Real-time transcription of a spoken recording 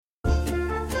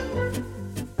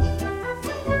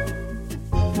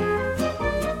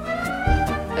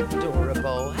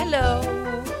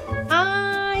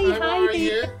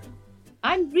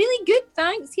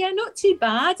not too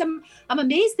bad. I'm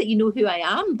amazed that you know who I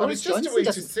am. I was Boris just Johnson going to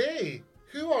doesn't. say,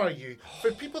 who are you?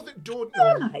 For people that don't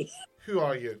know, Hi. who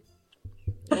are you?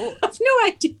 Oh, I've no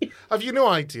idea. Have you no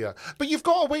idea? But you've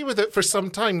got away with it for some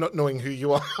time, not knowing who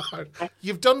you are.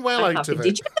 You've done well out of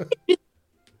it.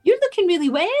 You're looking really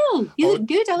well. You look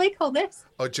good. I like all this.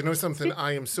 Oh, do you know something?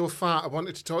 I am so fat. I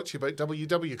wanted to talk to you about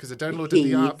WW because I downloaded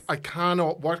the app. I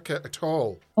cannot work it at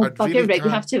all. Oh, I really right. can't. We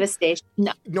have to have a station.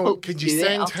 No, could you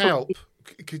send help?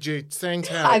 Could you send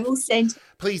help? I will send.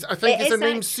 Please, I think her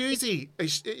name's Susie.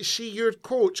 Is she your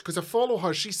coach? Because I follow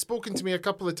her. She's spoken to me a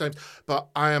couple of times. But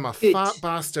I am a fat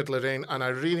bastard, Lorraine, and I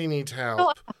really need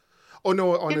help. Oh,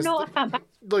 no, honestly. You're not a fat bastard.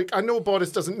 Look, I know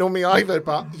Boris doesn't know me either,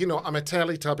 but, I'm a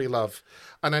Teletubby, love.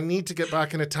 And I need to get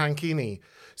back in a tankini.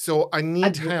 So I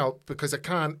need help because I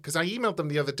can't. Because I emailed them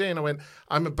the other day and I went,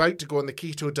 I'm about to go on the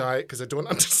keto diet because I don't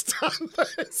understand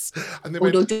this. And they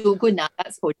went, no, don't go on that.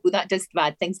 That's horrible. That does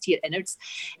bad things to your innards.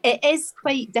 It is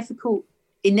quite difficult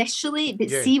initially, but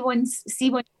see once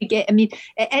you get, I mean,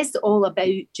 it is all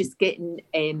about just getting,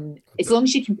 as long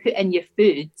as you can put in your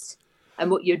foods and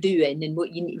what you're doing and what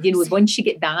once you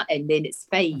get that in, then it's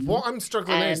fine. What I'm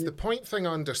struggling is the point thing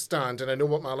I understand, and I know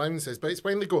what my allowance is, but it's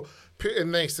when they go, put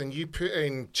in this and you put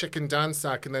in chicken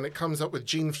dansack and then it comes up with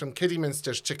Jean from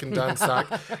Kidderminster's chicken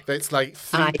dansack that's like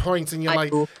 3 points and you're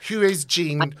like, who is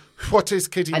Jean? What is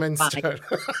Kidderminster?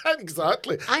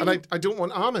 Exactly. And I don't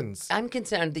want almonds. I'm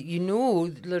concerned that you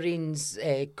know Lorraine's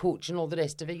coach and all the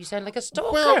rest of it. You sound like a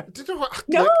stalker. Well, do you know what?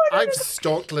 I've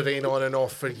stalked Lorraine on and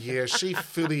off for years. She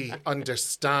fully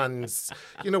understands.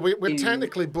 We're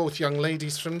technically both young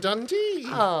ladies from Dundee.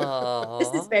 Oh, this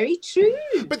is very true.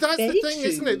 But that's the thing,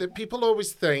 isn't it? That people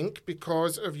always think,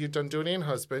 because of your Dundonian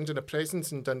husband and a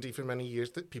presence in Dundee for many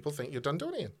years, that people think you're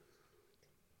Dundonian.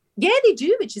 Yeah, they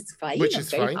do, which is fine. Which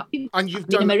is fine. Happy. And you've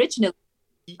done... I'm originally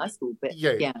Glasgow, but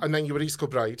yeah. And then you were East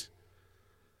Coast Bride.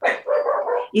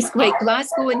 East Coast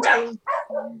Glasgow until...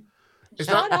 Is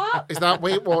that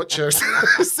Weight Watchers?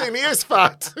 Same as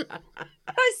fat.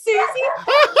 Oh, Susie.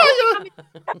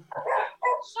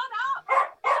 Shut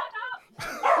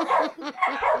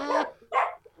up.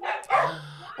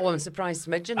 Oh, I'm surprised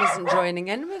Smidgen isn't joining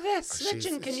in with this.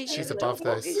 Smidgen, can you hear? She's above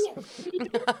this.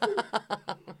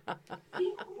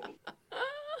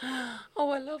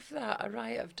 Oh, I love that. A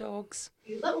riot of dogs.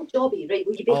 You little jobby, right?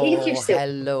 Will you behave yourself?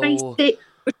 Hello.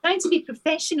 We're trying to be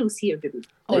professionals here, baby.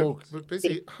 Oh, we're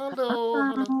busy.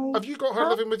 Hello. Have you got her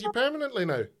living with you permanently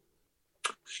now?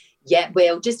 Yeah,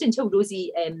 well, just until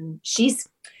Rosie, she's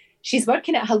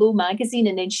working at Hello Magazine,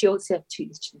 and then she also has two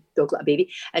dog like a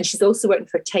baby, and she's also working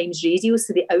for Times Radio,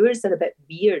 so the hours are a bit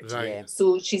weird. Right.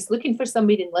 So she's looking for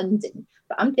somewhere in London,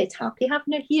 but I'm dead happy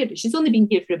having her here. She's only been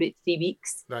here for about 3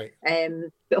 weeks. Right.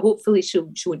 But hopefully she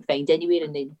won't find anywhere,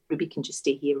 and then Ruby can just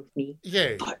stay here with me.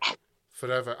 Yeah.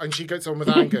 Forever. And she gets on with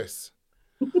Angus.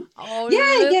 Oh,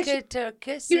 yeah, look at her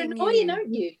kissing You're annoying,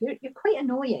 aren't you? You're quite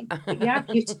annoying. But you are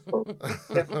beautiful.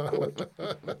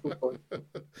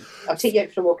 I'll take you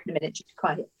out for a walk in a minute. Just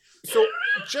quiet. So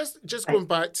just going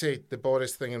back to the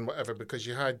Boris thing and whatever, because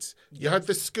you had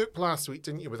the scoop last week,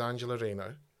 didn't you, with Angela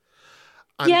Rayner?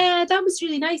 Yeah, that was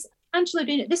really nice. Angela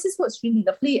Rayner, this is what's really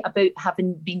lovely about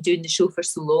having been doing the show for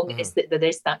so long, is that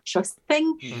there's that trust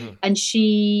thing. Mm-hmm. And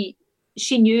she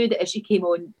knew that if she came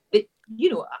on, that,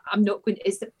 I'm not going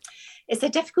to... It's a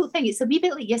difficult thing. It's a wee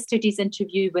bit like yesterday's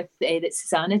interview with that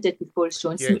Susanna did with Boris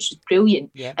Johnson, which was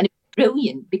brilliant. Yeah. And it was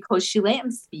brilliant because she let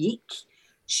him speak.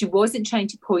 She wasn't trying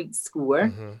to point score.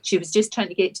 Mm-hmm. She was just trying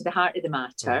to get to the heart of the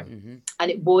matter. Mm-hmm.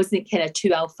 And it wasn't kind of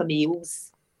two alpha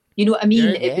males. You know what I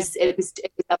mean? Yeah, It was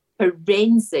a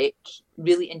forensic,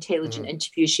 really intelligent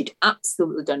interview. She'd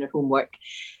absolutely done her homework.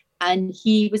 And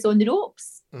he was on the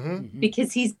ropes. Mm-hmm.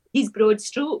 Because he's broad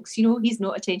strokes, he's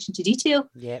not attention to detail.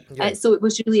 So it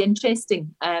was really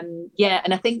interesting. And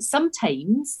I think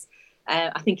sometimes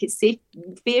I think it's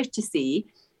fair to say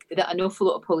that an awful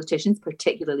lot of politicians,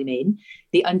 particularly men,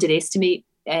 they underestimate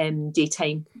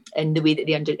daytime in the way that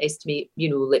they underestimate,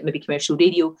 like maybe commercial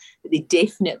radio, but they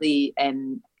definitely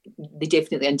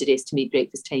underestimate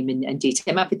breakfast time and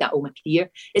daytime. I've had that all my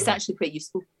career. It's actually quite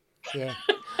useful. Yeah.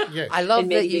 Yes. I love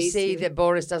that you say that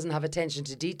Boris doesn't have attention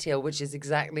to detail, which is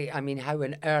exactly, how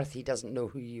on earth he doesn't know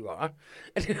who you are.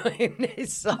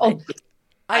 It's like,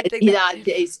 I think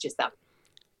it's just that.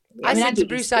 I said to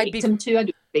Bruce, I'd be... him too. I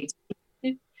don't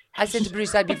I said to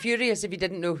Bruce, I'd be furious if he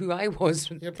didn't know who I was.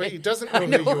 Yeah, but he doesn't know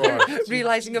who you are.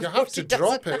 Realising, of course, you have to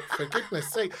drop it, for goodness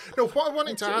sake. No, what I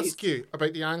wanted to ask you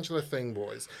about the Angela thing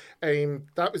was,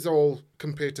 that was all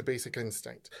compared to Basic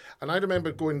Instinct. And I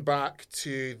remember going back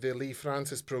to the Lee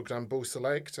Francis programme, Bo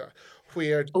Selecta,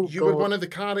 where you were one of the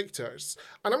characters.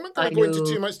 And I'm not going to go into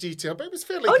too much detail, but it was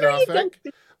fairly graphic.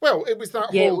 Well, it was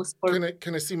that whole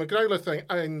kind of Seema Growler thing.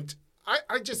 And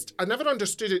I never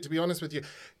understood it, to be honest with you.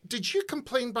 Did you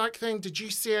complain back then? Did you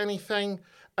say anything?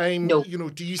 No.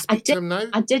 Do you speak to him now?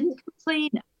 I didn't complain.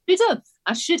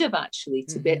 I should have actually.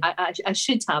 I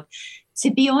should have. To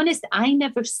be honest, I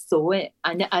never saw it.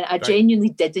 I genuinely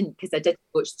didn't, because I didn't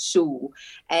watch the show.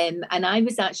 And I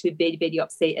was actually very, very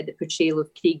upset at the portrayal of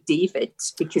Craig David,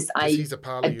 because I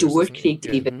adore Craig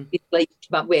David.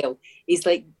 He's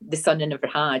like the son I never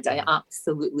had. I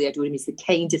absolutely adore him. He's the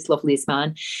kindest, loveliest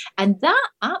man. And that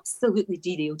absolutely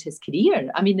derailed his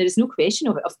career. I mean, there is no question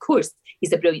of it. Of course,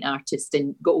 he's a brilliant artist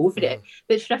and got over it.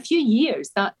 But for a few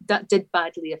years, that did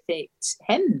badly affect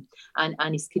him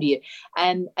and his career.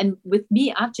 And with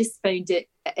me, I've just found it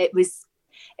was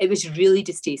really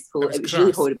distasteful. It was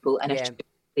really horrible, and I should have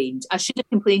complained. I should have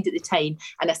complained at the time,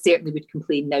 and I certainly would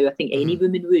complain now. I think any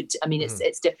woman would. I mean,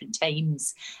 it's different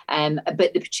times,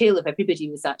 but the portrayal of everybody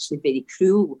was actually very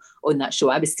cruel on that show.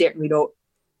 I was certainly not,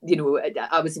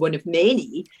 I was one of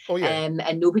many, and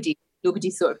nobody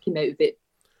sort of came out of it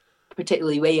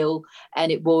particularly well.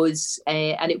 And it was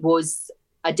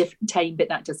a different time, but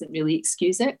that doesn't really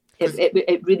excuse it.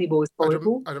 It really was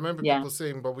horrible. I remember people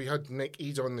saying, well, we had Nick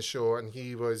Eade on the show, and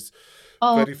he was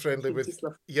very friendly with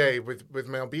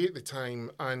Mel B at the time,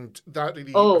 and that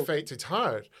really affected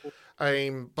her.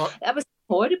 But that was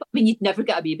horrible. I mean, you'd never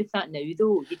get away with that now,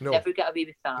 though. You'd never get away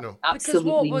with that. No.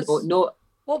 Absolutely not.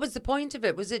 What was the point of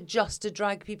it? Was it just to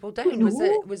drag people down?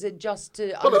 Was it just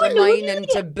to undermine and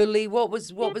to bully? What was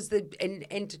the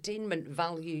entertainment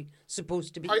value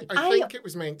supposed to be? I think it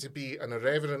was meant to be an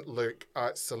irreverent look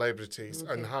at celebrities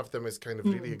and have them as kind of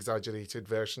really exaggerated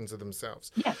versions of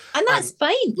themselves. Yeah, and that's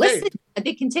fine. Listen,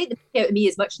 they can take the piss out of me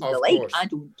as much as they like. I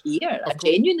don't care. I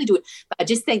genuinely don't. But I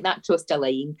just think that crossed a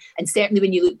line. And certainly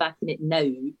when you look back on it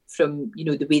now, from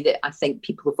the way that I think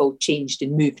people have all changed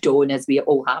and moved on, as we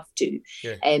all have to,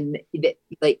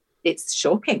 it's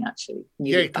shocking, actually.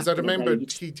 Yeah, because I remember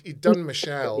he'd done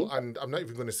Michelle, and I'm not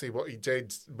even going to say what he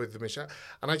did with the Michelle,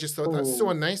 and I just thought that's so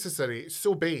unnecessary. It's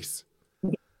so base.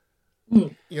 So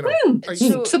we're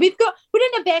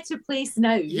in a better place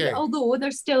now. Although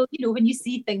there's still, when you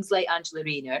see things like Angela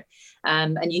Rayner,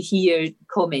 and you hear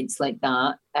comments like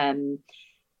that, and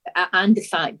the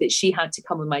fact that she had to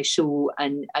come on my show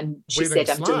and she said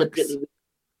I'm deliberately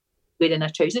wearing a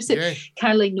trouser. So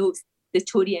Caroline notes the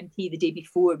Tory MP the day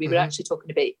before, we were actually talking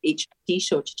about HRT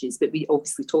shortages, but we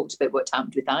obviously talked about what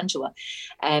happened with Angela.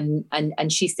 And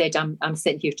she said, I'm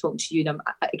sitting here talking to you, and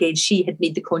again, she had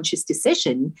made the conscious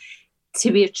decision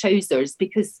to wear trousers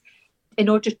because in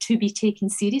order to be taken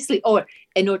seriously, or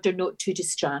in order not to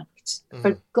distract.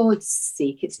 For God's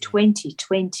sake, it's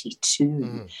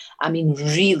 2022. I mean,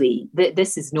 really,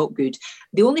 this is not good.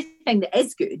 The only thing that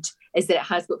is good is that it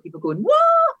has got people going,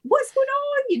 what's going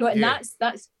on? And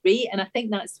that's great. And I think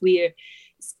that's where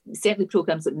certainly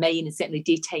programmes like mine, and certainly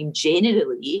daytime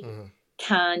generally,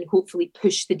 can hopefully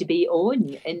push the debate on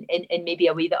in maybe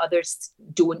a way that others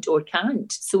don't or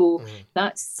can't. So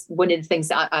that's one of the things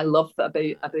that I love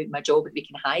about my job, that we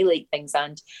can highlight things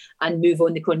and move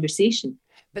on the conversation.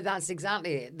 But that's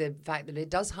exactly it. The fact that it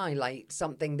does highlight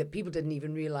something that people didn't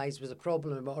even realise was a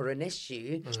problem or an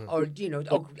issue, or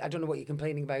I don't know what you're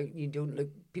complaining about.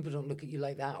 People don't look at you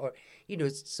like that, or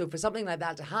So for something like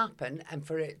that to happen and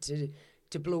for it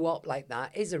to blow up like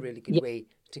that is a really good way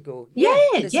to go.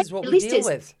 This is what we deal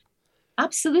with.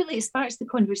 Absolutely, it sparks the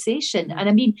conversation. And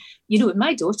I mean, when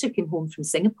my daughter came home from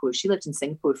Singapore, she lived in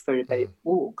Singapore for about,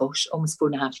 almost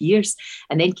 4.5 years,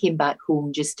 and then came back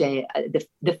home just the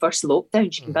first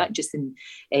lockdown. She came back just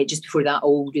before that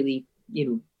all really,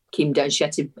 came down. She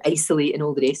had to isolate and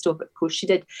all the rest of it. Of course she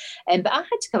did. But I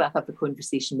had to come up have a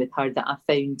conversation with her that I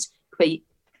found quite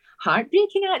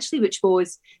heartbreaking, actually, which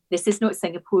was, this is not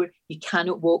Singapore. You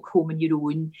cannot walk home on your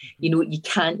own. You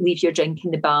can't leave your drink in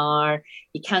the bar.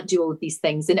 You can't do all of these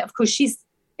things. And of course, she's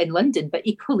in London, but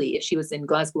equally, if she was in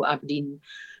Glasgow, Aberdeen,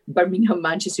 Birmingham,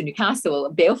 Manchester, Newcastle,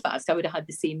 Belfast, I would have had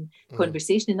the same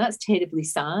conversation. And that's terribly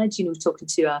sad, talking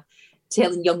to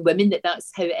telling young women that that's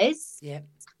how it is. Yeah.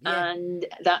 And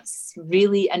that's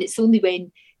really, and it's only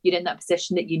when you're in that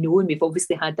position that and we've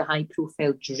obviously had the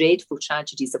high-profile, dreadful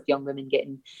tragedies of young women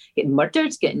getting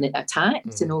murdered, getting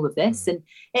attacked, and all of this, and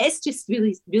it is just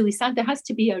really, really sad. There has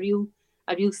to be a real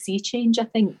a real sea change, I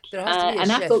think. There has to be a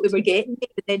and shift. I thought we were getting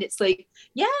it, but then it's like,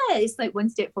 it's like one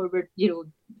step forward,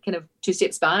 kind of 2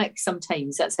 steps back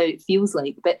sometimes. That's how it feels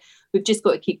like. But we've just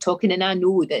got to keep talking. And I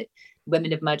know that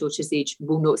women of my daughter's age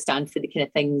will not stand for the kind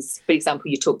of things. For example,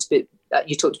 you talked about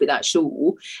that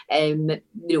show.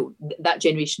 That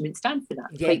generation wouldn't stand for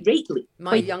that. Quite rightly.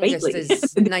 My youngest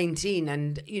is 19,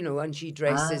 and and she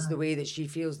dresses the way that she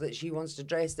feels that she wants to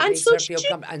dress. That makes her feel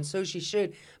comfortable, and so she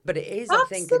should. But it is, I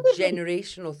think, a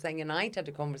generational thing. And I'd had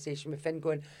a conversation with Finn,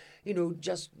 going,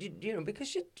 because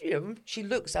she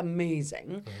looks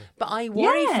amazing, but I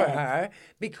worry for her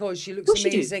because she looks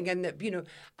amazing, and that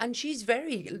and she's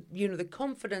very the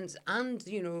confidence and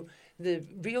the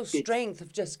real strength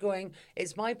of just going,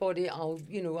 it's my body, I'll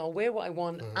wear what I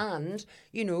want, and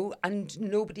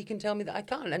nobody can tell me that I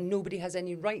can't, and nobody has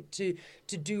any right to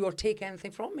do or take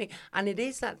anything from me. And it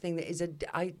is that thing that is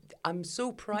I'm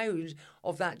so proud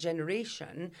of that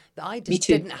generation that I just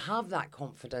didn't have that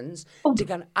confidence to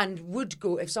go and would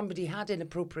go if somebody had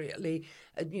inappropriately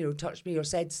touched me or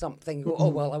said something, go, oh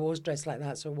well, I was dressed like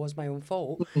that, so it was my own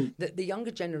fault. That the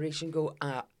younger generation go,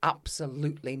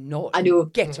 absolutely not. I know,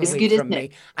 get away from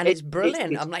me, and it's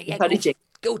brilliant. I'm like,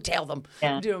 go tell them.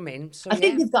 Yeah. Do you know what I mean? So I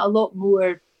think they've got a lot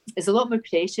more. There's a lot more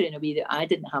pressure in a way that I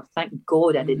didn't have. Thank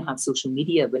God I didn't have social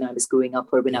media when I was growing up,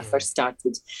 or when I first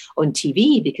started on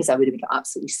TV, because I would have been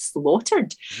absolutely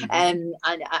slaughtered. And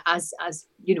as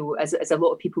a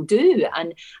lot of people do,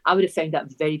 and I would have found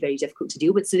that very, very difficult to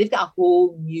deal with. So they've got a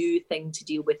whole new thing to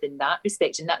deal with in that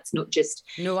respect, and that's not just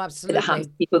absolutely that happens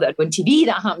to people that are on TV.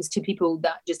 That happens to people.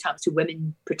 That just happens to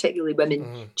women, particularly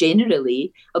women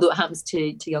generally. Although it happens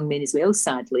to young men as well,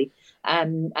 sadly.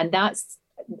 And that's.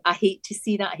 I hate to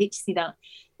see that. I hate to see that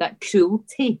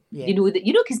cruelty.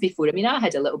 Because before, I mean, I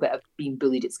had a little bit of being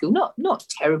bullied at school. Not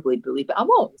terribly bullied, but I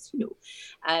was,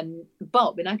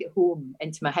 But when I get home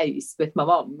into my house with my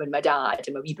mum and my dad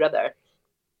and my wee brother,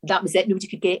 that was it. Nobody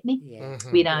could get me.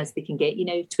 Whereas they can get you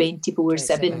now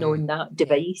 24/7 on that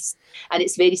device. And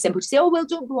it's very simple to say, oh, well,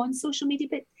 don't go on social media.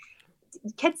 But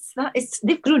kids,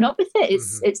 they've grown up with it.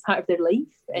 It's part of their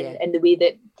life. And the way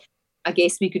that I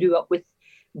guess we grew up with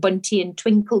Bunty and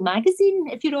Twinkle magazine,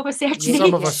 if you're of a certain age.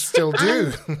 Some of us still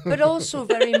do. But also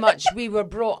very much we were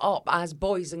brought up as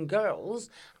boys and girls,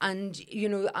 and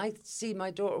I see my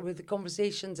daughter with the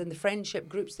conversations and the friendship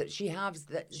groups that she has,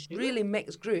 that's really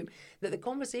mixed group, that the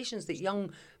conversations that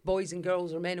young boys and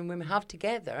girls or men and women have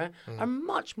together are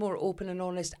much more open and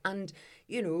honest, and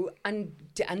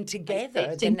and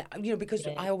together than because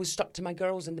I always stuck to my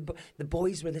girls, and the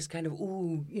boys were this kind of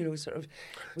sort of,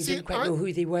 we didn't quite know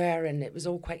who they were, and it was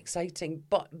all quite exciting.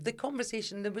 But the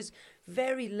conversation, there was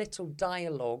very little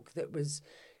dialogue that was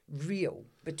real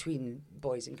between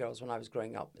boys and girls when I was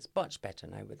growing up. It's much better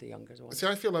now with the younger ones. See,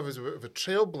 I feel I was a bit of a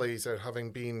trailblazer,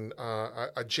 having been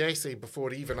a Jessie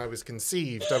before even I was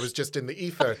conceived. I was just in the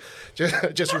ether,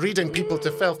 just reading people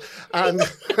to filth. And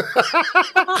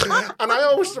and I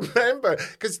always remember,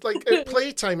 because like at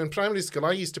playtime in primary school,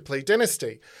 I used to play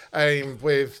Dynasty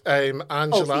with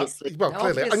Angela. Obviously. Well,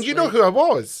 clearly. And you know who I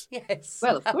was. Yes.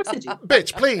 Well, of course I do.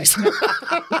 Bitch, please.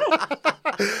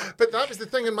 But that was the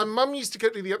thing, and my mum used to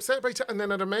get really upset about it. And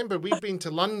then I remember we'd been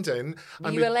to London.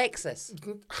 Were you Alexis?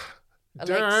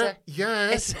 Alexa?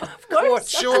 Yes. Of course.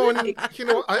 Sean,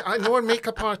 I know a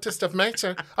makeup artist. I've met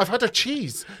her. I've had her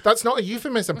cheese. That's not a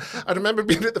euphemism. I remember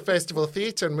being at the Festival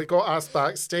Theatre, and we got asked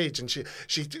backstage, and she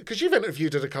because you've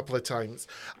interviewed her a couple of times.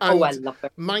 And I love her.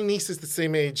 My niece is the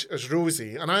same age as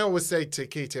Rosie, and I always said to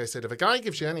Katie, I said, if a guy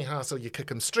gives you any hassle, you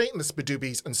kick him straight in the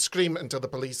spadoobies and scream until the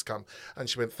police come. And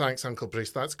she went, thanks, Uncle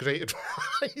Bruce. That's great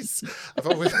advice.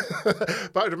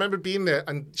 But I remember being there,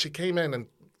 and she came in, and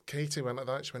Katie went like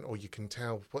that. She went, oh, you can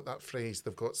tell what that phrase,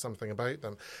 they've got something about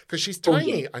them. Because she's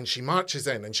tiny and she marches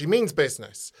in and she means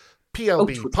business.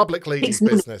 PLB, public ladies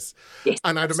business. Yes.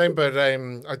 And I remember,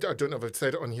 I don't know if I've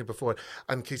said it on here before,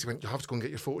 and Katie went, you have to go and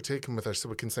get your photo taken with her so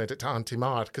we can send it to Auntie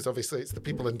Mar, because obviously it's the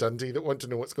people in Dundee that want to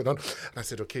know what's going on. And I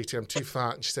said, oh, Katie, I'm too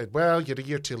fat. And she said, well, you're a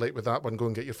year too late with that one, go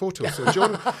and get your photo. So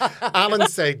Alan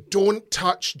said, don't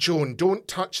touch Joan, don't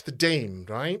touch the dame,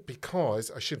 right?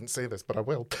 Because, I shouldn't say this, but I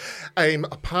will.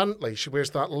 Apparently she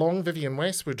wears that long Vivienne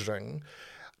Westwood ring,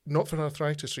 not for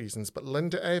arthritis reasons, but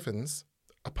Linda Evans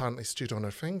apparently stood on her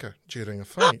finger during a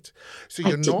fight. So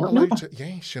you're not allowed to,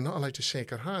 you're not allowed to shake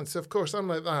her hand. So of course I'm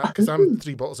like that, because I'm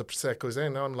 3 bottles of Prosecco's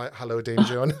in. I'm like, hello, Dame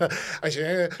Joan. And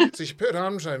so she put her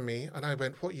arms around me, and I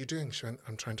went, what are you doing? She went,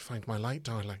 I'm trying to find my light,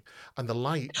 darling. And the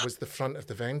light was the front of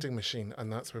the vending machine,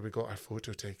 and that's where we got our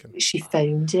photo taken. She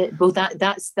found it. Well,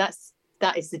 that's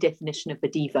that is the definition of a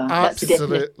diva. Absolutely. That's the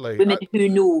definition. Women who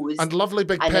knows. And lovely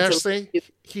big Percy.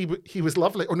 He was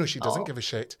lovely. Oh no, she doesn't give a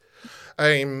shit.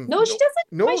 No, she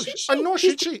doesn't. No, Why should she? no,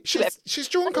 should she? She's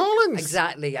Joan Collins.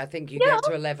 Exactly. I think you get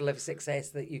to a level of success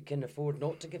that you can afford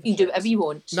not to give a You do whatever you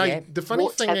want. Now, the funny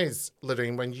thing is,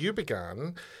 Lorraine, when you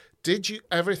began, did you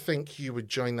ever think you would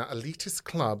join that elitist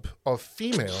club of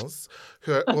females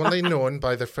who are only known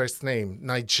by their first name?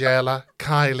 Nigella,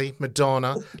 Kylie,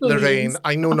 Madonna, Lorraine.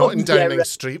 I know not in Downing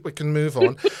Street. We can move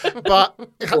on. But,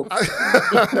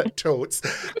 totes.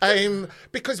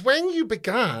 Because when you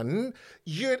began,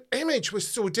 your image was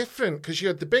so different because you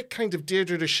had the big kind of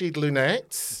Deirdre Rashid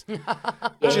lunettes.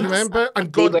 Do you remember?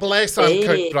 And God bless Anne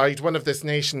Kirkbride, one of this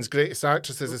nation's greatest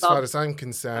actresses as far as I'm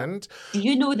concerned. Do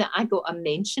you know that I got a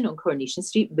mention on Coronation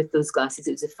Street with those glasses?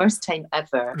 It was the first time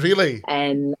ever. Really?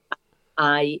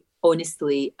 I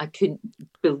honestly, I couldn't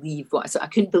believe I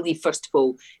couldn't believe, first of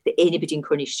all, that anybody in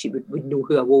Coronation Street would know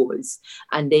who I was.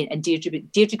 And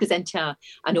Deirdre goes into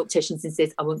an optician's and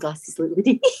says, I want glasses like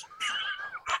Lady.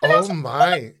 Oh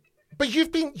my. But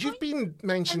you've been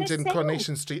mentioned in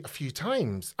Coronation Street a few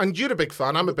times. And you're a big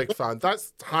fan, I'm a big fan.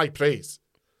 That's high praise.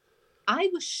 I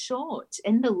was shot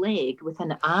in the leg with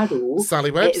an arrow.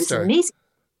 Sally Webster. It was amazing.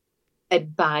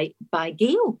 By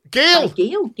Gail. Gail? By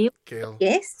Gail.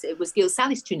 Yes, it was Gail.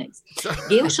 Sally's too nice.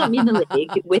 Gail shot me in the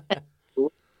leg with an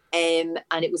arrow. And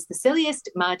it was the silliest,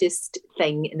 maddest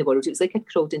thing in the world. It was like I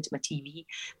crawled into my TV.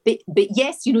 But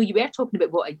yes, you were talking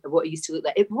about what I used to look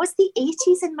like. It was the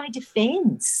 80s in my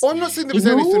defence. Oh, I'm not saying there was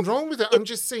anything wrong with it. I'm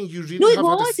just saying you really have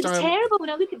had a style. It was terrible. When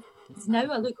I look at this now,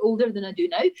 I look older than I do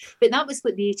now. But that was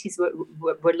what the 80s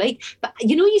were like. But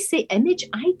you say image,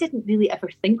 I didn't really ever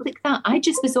think like that. I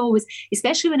just was always,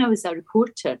 especially when I was a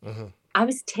reporter, I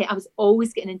was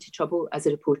always getting into trouble as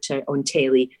a reporter on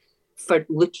telly for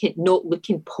not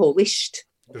looking polished.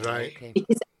 Right.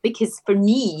 Because for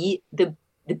me, the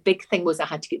big thing was I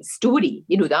had to get the story.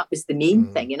 That was the main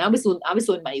thing. And I was on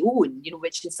my own,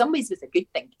 which in some ways was a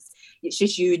good thing. It's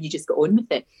just you and you just got on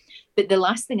with it. But the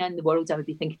last thing in the world I would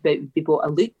be thinking about would be what I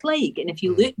looked like. And if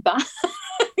you look back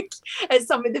at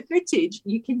some of the footage,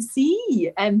 you can see.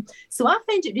 So I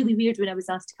found it really weird when I was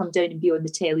asked to come down and be on the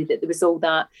telly that there was all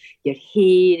that, your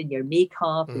hair and your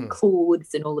makeup and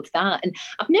clothes and all of that. And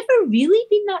I've never really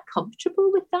been that comfortable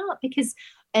with that because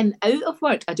out of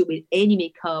work, I don't wear any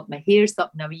makeup. My hair's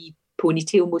up in a wee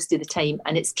ponytail most of the time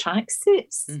and it's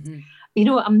tracksuits.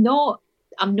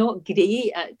 I'm not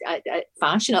great at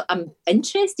fashion. I'm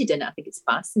interested in it. I think it's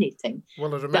fascinating.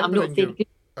 Well, I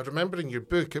remember in your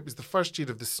book, it was the first year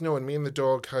of the snow, and me and the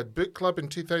dog had book club in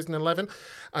 2011.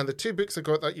 And the two books I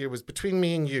got that year was Between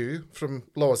Me and You from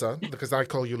Loza, because I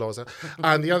call you Loza.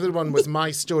 And the other one was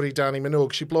My Story, Danny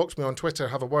Minogue. She blocked me on Twitter.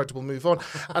 Have a word, we'll move on.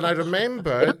 And I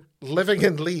remember living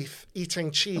in Leith,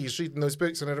 eating cheese, reading those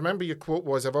books. And I remember your quote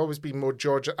was, I've always been more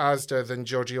Georgia Asda than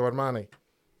Giorgio Armani.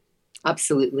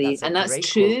 Absolutely, that's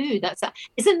true. Quote.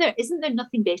 Isn't there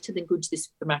nothing better than going to the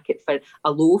supermarket for a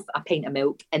loaf, a pint of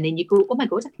milk, and then you go, oh my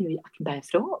God, I can buy a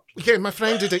frock. Yeah, my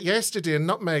friend did it yesterday in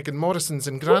Nutmeg and Morrison's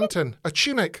in Granton. A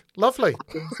tunic, lovely.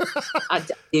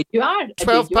 There you are.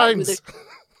 £12.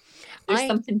 There's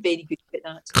something very good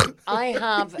about that. I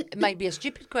have, it might be a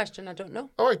stupid question, I don't know.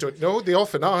 Oh, I don't know. They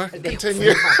often are.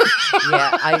 Continue.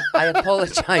 Yeah, I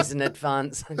apologise in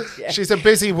advance. Yeah. She's a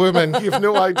busy woman. You've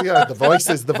no idea. The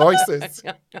voices. The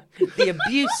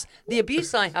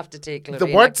abuse I have to take, Lorraine.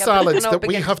 The word salads that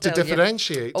we have to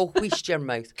differentiate. Oh, wheeshed your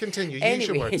mouth. Continue.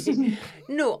 Anyway, use your words.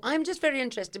 No, I'm just very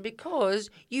interested because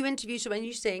you interview, so when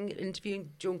you're saying interviewing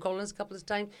Joan Collins a couple of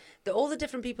times, that all the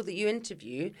different people that you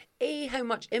interview, A, how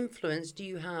much influence do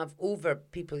you have over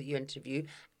people that you interview?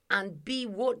 And B,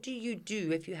 what do you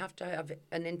do if you have to have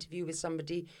an interview with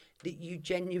somebody that you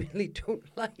genuinely don't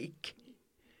like?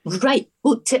 Right.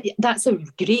 Well, that's a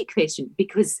great question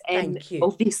because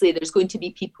obviously there's going to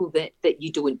be people that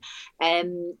you don't. I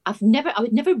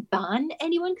would never ban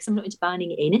anyone because I'm not into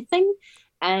banning anything.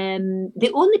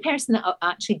 The only person that I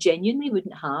actually genuinely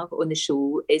wouldn't have on the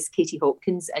show is Katie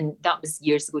Hopkins, and that was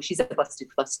years ago. She's a busted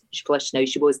flush now.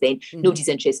 She was then. Nobody's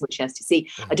interested in what she has to say.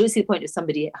 I don't see the point of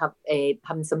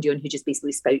having somebody on who just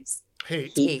basically spouts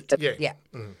hate. Yeah.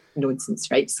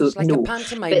 Nonsense, right? So she's like a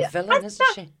pantomime villain, isn't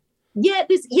she? Yeah,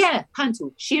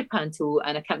 sheer panto,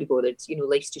 and I can't be bothered.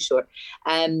 Life's too short,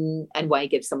 and why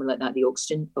give someone like that the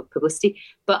oxygen of publicity?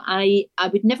 But I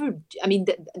would never. I mean,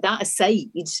 that aside,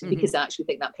 because I actually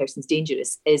think that person's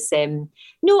dangerous. Is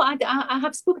no, I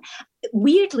have spoken.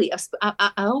 Weirdly,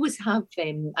 I always have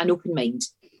an open mind,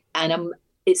 and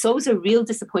it's always a real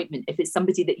disappointment if it's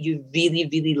somebody that you really,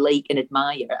 really like and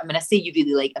admire. I mean, I say you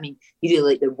really like, I mean, you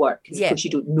really like their work, because of course you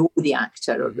don't know the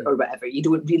actor or whatever. You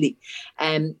don't really.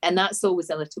 And that's always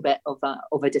a little bit of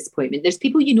a disappointment. There's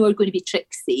people you know are going to be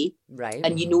tricksy. Right.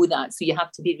 And you know that. So you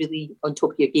have to be really on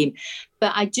top of your game.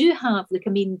 But I do have, like, I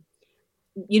mean,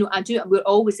 you know,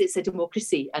 it's a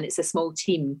democracy and it's a small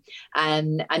team,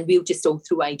 and we'll just all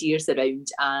throw ideas around,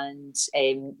 and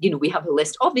you know, we have a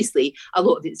list. Obviously a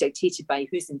lot of it's dictated by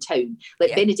who's in town.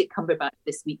 Like Benedict Cumberbatch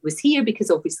this week was here because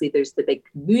obviously there's the big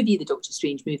movie, the Doctor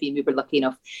Strange movie, and we were lucky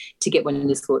enough to get one of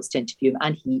the slots to interview him,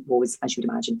 and he was, as you'd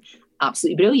imagine,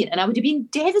 absolutely brilliant. And I would have been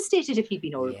devastated if he'd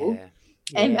been horrible.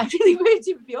 I really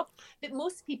would be off. But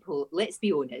most people, let's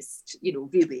be honest, you know,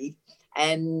 really,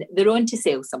 they're on to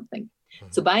sell something.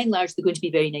 So by and large, they're going to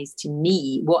be very nice to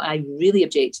me. What I really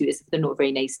object to is if they're not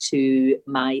very nice to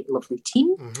my lovely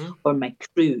team or my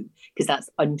crew, because that's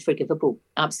unforgivable,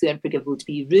 absolutely unforgivable, to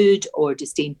be rude or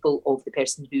disdainful of the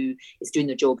person who is doing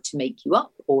their job to make you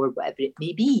up or whatever it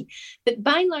may be. But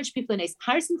by and large, people are nice.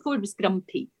 Harrison Ford was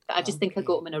grumpy, but I just think I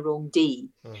got him on a wrong day.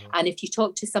 And if you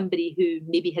talk to somebody who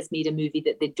maybe has made a movie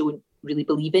that they don't really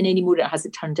believe in anymore, it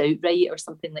hasn't turned out right or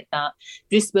something like that.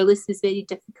 Bruce Willis was very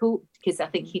difficult because I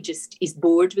think he's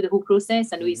bored with the whole process.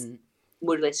 I know he's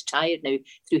more or less tired now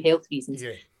through health reasons,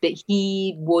 but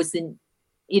he wasn't,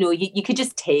 you know, you could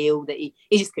just tell that he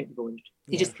just couldn't be bothered.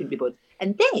 He just couldn't be bothered.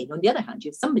 And then on the other hand, you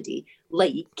have somebody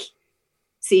like,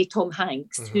 say, Tom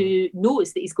Hanks, who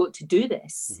knows that he's got to do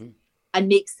this and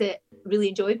makes it really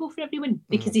enjoyable for everyone,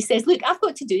 because he says, look, I've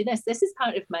got to do this. This is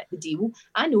part of the deal.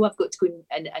 I know I've got to go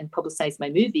and publicise my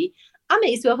movie. I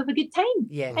might as well have a good time.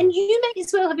 Yeah. And you might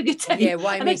as well have a good time. Yeah,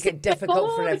 why make it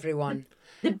difficult for everyone?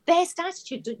 The best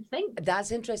attitude, don't you think?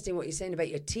 That's interesting what you're saying about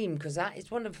your team, because that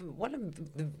is one of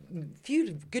the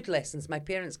few good lessons my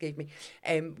parents gave me,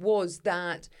 was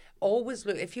that always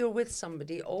look, if you're with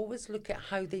somebody, always look at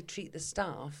how they treat the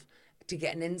staff to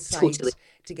get an insight, as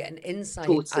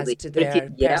to their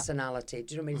personality.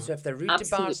 Do you know what I mean? So if they're rude to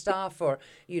bar staff or,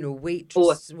 you know,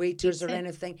 waiters or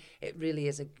anything, it really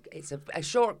is a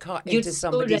shortcut into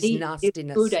somebody's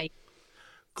nastiness.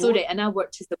 So right, and I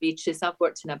worked as a waitress, I've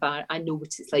worked in a bar, I know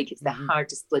what it's like. It's the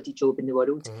hardest bloody job in the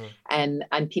world. And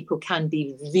people can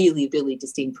be really, really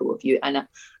disdainful of you. And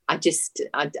I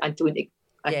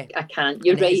can't.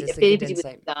 You're right. If anybody was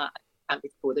like that, I can't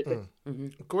be bothered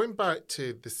with. Going back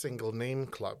to the single name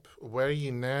club, were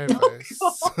you nervous?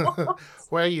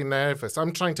 Were you nervous?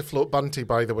 I'm trying to float Bunty,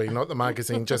 by the way, not the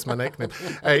magazine, just my nickname.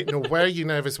 No, were you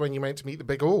nervous when you went to meet the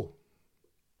big O?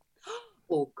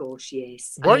 Oh gosh,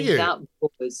 yes. Were you? That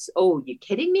was. Oh, you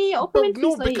kidding me?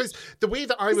 Because the way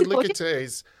that I would look at it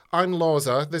is, I'm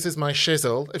Loza. This is my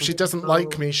shizzle. If she doesn't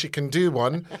like me, she can do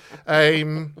one.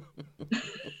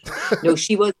 No,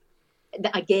 she was.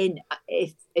 Again,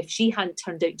 if she hadn't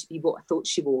turned out to be what I thought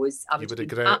she was, I would have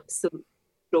been absolutely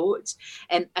distraught.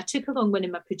 I took along one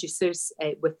of my producers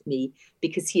with me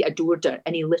because he adored her,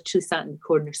 and he literally sat in the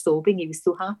corner sobbing. He was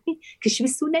so happy because she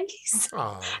was so nice.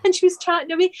 And she was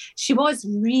chatting away. She was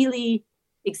really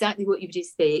exactly what you would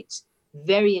expect.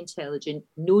 Very intelligent,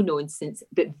 no nonsense,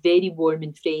 but very warm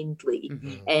and friendly.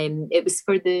 It was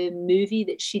for the movie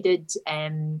that she did.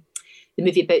 The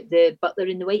movie about the butler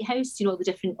in the White House, you know, and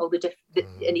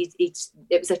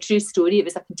it was a true story. It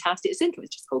was a fantastic. I think it was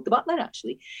just called The Butler,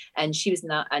 actually, and she was in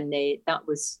that, and that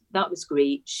was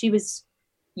great. She was,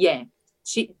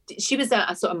 she was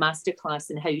a sort of masterclass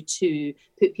in how to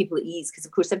put people at ease, because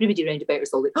of course everybody around about her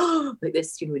is all like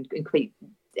this, you know, and quite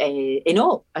in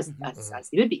awe as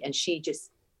they would be, and she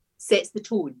just sets the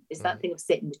tone. It's that thing of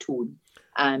setting the tone.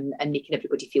 And making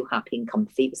everybody feel happy and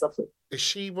comfy. It was lovely. Is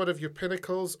she one of your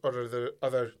pinnacles, or are there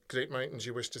other great mountains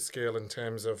you wish to scale in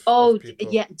terms of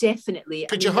people? Yeah, definitely.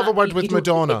 Could you have a word with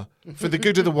Madonna for the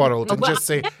good of the world and just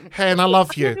say, "Hen, I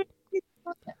love you"?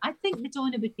 I think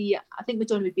Madonna would be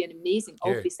an amazing,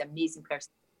 obviously amazing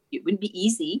person. It wouldn't be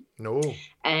easy. No.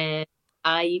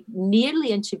 I nearly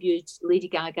interviewed Lady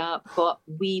Gaga, but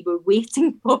we were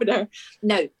waiting for her.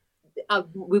 Now,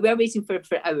 we were waiting for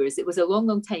hours. It was a long,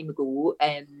 long time ago.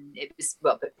 It was,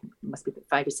 it must be about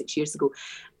 5 or 6 years ago.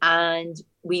 And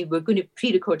we were going to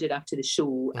pre-record it after the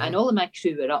show. And all of my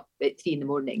crew were up at 3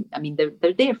 a.m. I mean,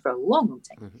 they're there for a long, long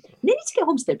time. And they need to get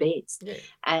home to their beds.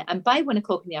 And by 1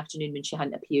 o'clock in the afternoon, when she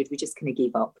hadn't appeared, we just kind of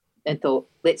gave up and thought,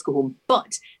 let's go home.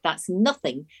 But that's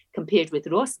nothing compared with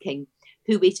Ross King,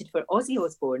 who waited for Ozzy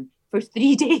Osbourne for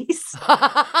 3 days.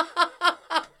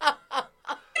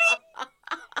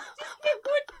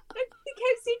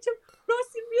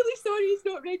 Sorry, he's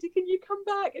not ready. Can you come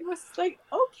back? And was like,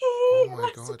 okay. Oh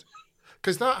my God.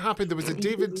 Because that happened. There was a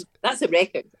David. That's a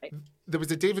record, right? there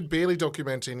was a David Bailey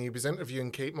documentary, and he was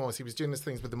interviewing Kate Moss. He was doing his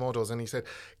things with the models, and he said,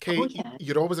 Kate,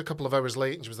 you're always a couple of hours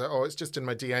late. And she was like, oh, it's just in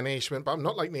my DNA. She went, but I'm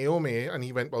not like Naomi. And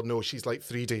he went, well, no, she's like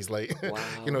 3 days late.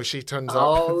 Wow. She turns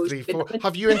up 3, 4.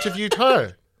 Have you interviewed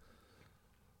her?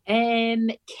 I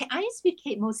interviewed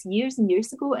Kate Moss years and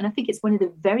years ago, and I think it's one of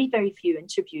the very, very few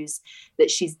interviews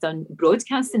that she's done,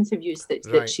 broadcast interviews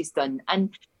that she's done.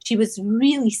 And she was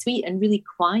really sweet and really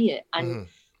quiet and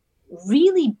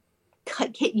really,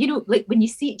 like when you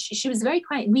see it, she was very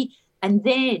quiet and weak. And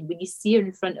then when you see her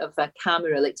in front of a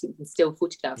camera, like taking still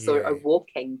photographs or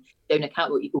walking down a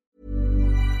catwalk, you go,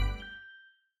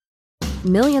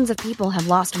 Millions of people have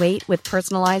lost weight with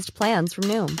personalized plans from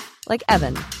Noom. Like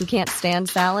Evan, who can't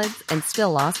stand salads and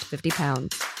still lost 50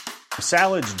 pounds.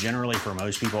 Salads generally for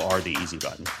most people are the easy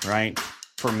button, right?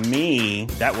 For me,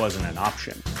 that wasn't an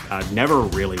option. I never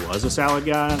really was a salad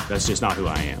guy. That's just not who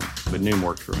I am. But Noom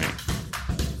worked for me.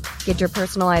 Get your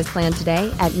personalized plan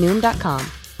today at Noom.com.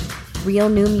 Real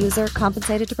Noom user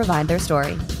compensated to provide their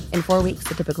story. In 4 weeks,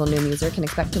 the typical Noom user can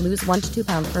expect to lose 1 to 2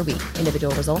 pounds per week.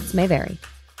 Individual results may vary.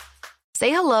 Say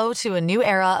hello to a new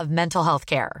era of mental health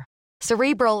care.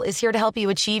 Cerebral is here to help you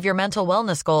achieve your mental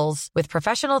wellness goals with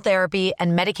professional therapy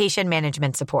and medication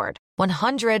management support.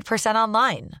 100%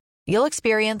 online. You'll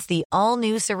experience the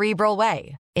all-new Cerebral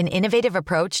Way, an innovative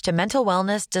approach to mental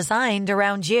wellness designed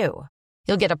around you.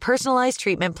 You'll get a personalized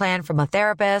treatment plan from a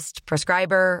therapist,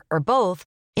 prescriber, or both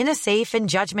in a safe and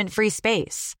judgment-free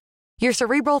space. Your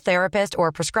Cerebral therapist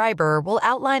or prescriber will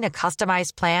outline a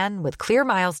customized plan with clear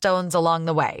milestones along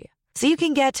the way, so you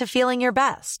can get to feeling your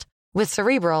best. With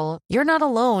Cerebral, you're not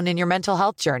alone in your mental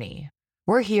health journey.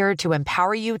 We're here to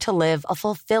empower you to live a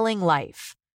fulfilling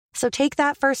life. So take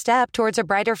that first step towards a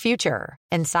brighter future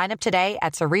and sign up today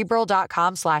at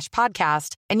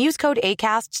Cerebral.com/podcast and use code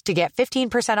ACAST to get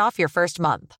 15% off your first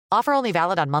month. Offer only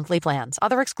valid on monthly plans.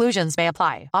 Other exclusions may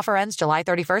apply. Offer ends July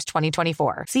 31st,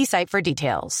 2024. See site for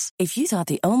details. If you thought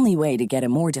the only way to get a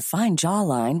more defined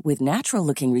jawline with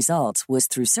natural-looking results was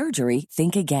through surgery,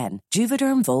 think again.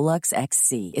 Juvederm Volux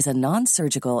XC is a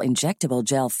non-surgical injectable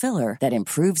gel filler that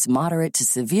improves moderate to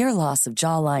severe loss of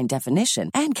jawline definition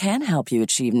and can help you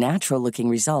achieve natural-looking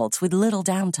results with little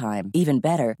downtime. Even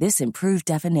better, this improved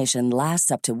definition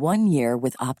lasts up to 1 year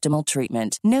with optimal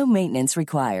treatment. No maintenance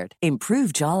required.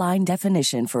 Improve jawline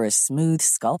definition for a smooth,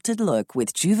 sculpted look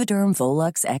with Juvederm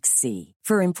Volux XC.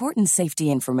 For important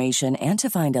safety information and to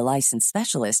find a licensed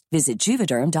specialist, visit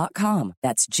Juvederm.com.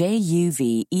 That's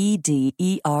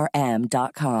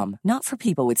JUVEDERM.com. Not for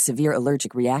people with severe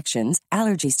allergic reactions,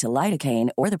 allergies to lidocaine,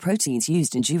 or the proteins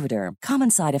used in Juvederm. Common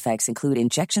side effects include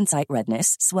injection site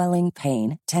redness, swelling,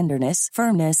 pain, tenderness,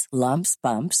 firmness, lumps,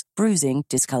 bumps, bruising,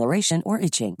 discoloration, or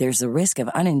itching. There's a risk of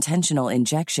unintentional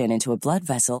injection into a blood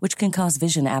vessel, which can cause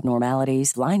vision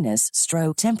abnormalities, blindness,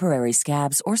 stroke, temporary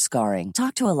scabs, or scarring.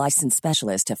 Talk to a licensed specialist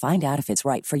to find out if it's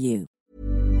right for you.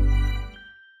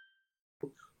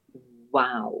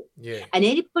 Wow. Yeah. And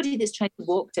anybody that's trying to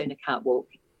walk down a catwalk,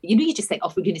 you just think, oh,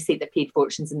 for goodness sake, they're paid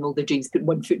fortunes and all their dreams, put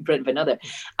one foot in front of another.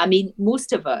 I mean,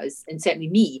 most of us, and certainly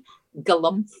me,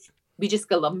 galumph. We just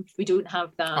galumph. We don't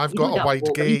have that. I've got a wide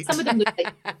gait. I mean, some of them look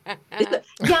like...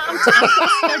 yeah,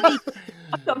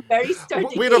 I've got a very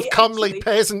sturdy We're of comely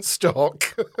peasant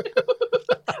stock.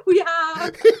 We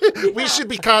have. We should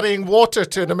be carrying water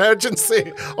to an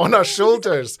emergency on our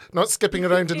shoulders, not skipping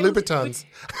around in Louboutins.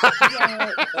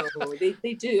 Yeah,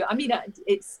 they do. I mean,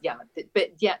 it's,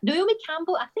 but Naomi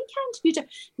Campbell, I think I interviewed her.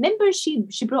 Remember, she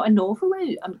brought a novel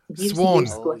out. Swan.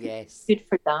 Oh, yes. Good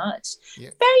for that.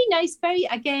 Yeah. Very nice,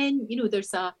 again,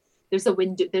 there's a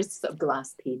window, there's sort of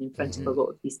glass pane in front of a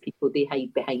lot of these people they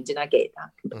hide behind, and I get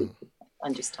that completely.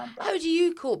 Understand that. How do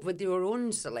you cope with your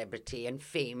own celebrity and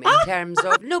fame in terms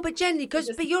of but Jenny,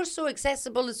 but you're so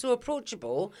accessible and so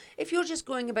approachable. If you're just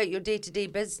going about your day-to-day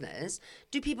business,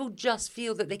 do people just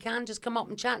feel that they can just come up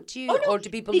and chat to you, or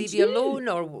do people leave you alone,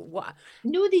 or what?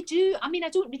 No, they do. I mean, I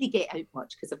don't really get out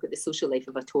much because I've got the social life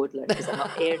of a toddler because I'm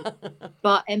not earning.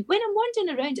 But when I'm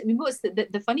wandering around, I mean, what's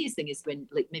the funniest thing is when,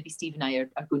 like, maybe Steve and I are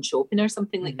going shopping or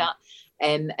something like that.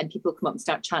 And people come up and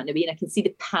start chatting away, and I can see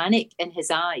the panic in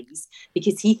his eyes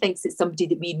because he thinks it's somebody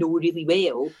that we know really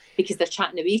well because they're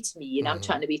chatting away to me and I'm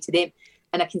chatting away to them.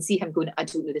 And I can see him going, I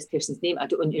don't know this person's name. I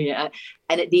don't know.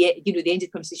 And at the end of the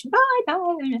conversation, bye.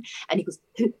 And he goes,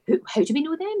 how do we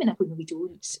know them? And I go, no, we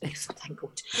don't. So, thank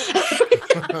God.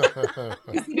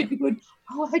 Because he would be going,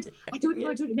 I don't know,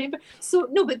 I don't remember. So,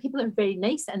 no, but people are very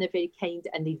nice and they're very kind,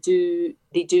 and they do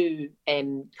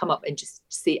come up and just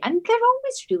say, and they're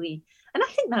always really, and I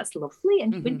think that's lovely.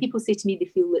 And when people say to me they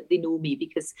feel that they know me,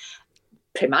 because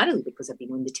primarily because I've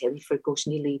been on the telly for, gosh,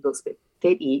 nearly, well, it's about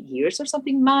 38 years or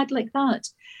something mad like that.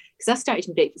 Because I started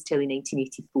in breakfast telly in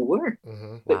 1984,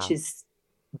 which is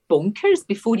bonkers,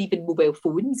 before even mobile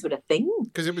phones were a thing.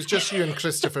 Because it was just you and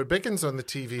Christopher Biggins on the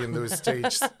TV in those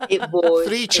days. It was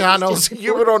 3 channels.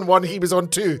 You were on 1, he was on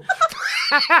 2.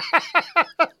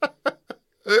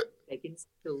 Biggins,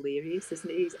 hilarious, isn't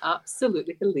he? He's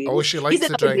absolutely hilarious. Oh, she likes He's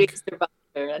to drink. Great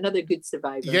survivor, another good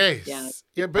survivor. Yes.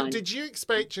 Yeah, but did you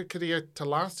expect your career to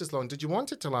last as long? Did you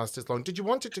want it to last as long? Did you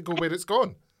want it to go where it's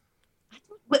gone?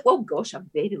 Well, gosh, I'm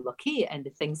very lucky in the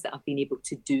things that I've been able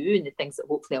to do and the things that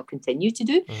hopefully I'll continue to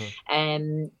do.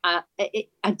 I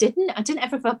didn't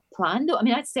ever have a plan, though. I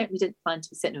mean, I certainly didn't plan to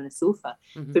be sitting on a sofa.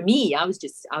 For me, I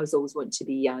was always wanting to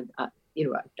be a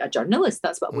journalist.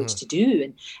 That's what I wanted to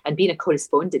do, and being a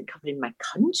correspondent covering my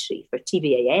country for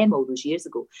TVAM all those years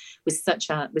ago was such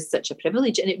a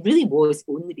privilege. And it really was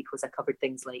only because I covered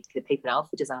things like the Piper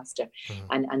Alpha disaster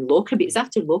and Lockerbie. It was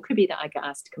after Lockerbie that I got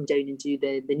asked to come down and do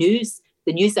the news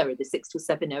hour, the 6 to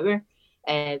 7 hour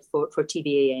for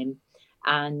TVAM.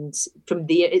 And from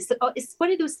there, it's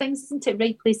one of those things, isn't it?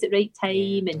 Right place at right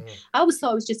time. And I always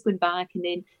thought I was just going back, and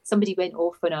then somebody went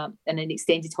off on an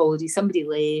extended holiday, somebody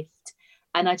left,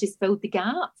 and I just filled the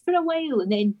gap for a while.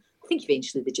 And then I think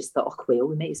eventually they just thought, oh, well,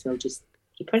 we might as well just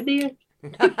keep her there.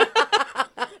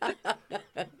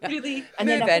 Really. And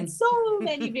then I've had so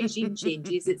many regime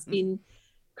changes. It's been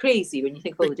crazy when you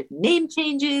think of all the different name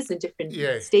changes and different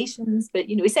stations, but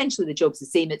essentially the job's the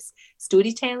same. It's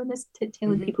storytelling,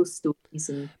 telling people stories.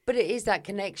 But it is that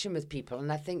connection with people,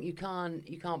 and I think you can't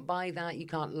buy that, you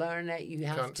can't learn it, you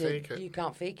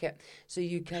can't fake it. So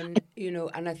you can,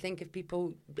 and I think if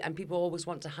people always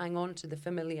want to hang on to the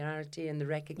familiarity and the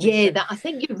recognition. Yeah, I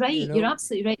think you're right. You're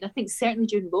absolutely right. And I think certainly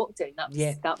during lockdown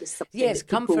that was something. Yes,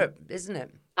 comfort, isn't it?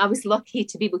 I was lucky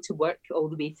to be able to work all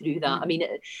the way through that. I mean,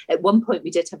 at one point we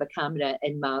did have a camera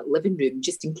in my living room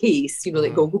just in case,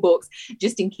 like Gogglebox,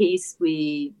 just in case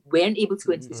we weren't able to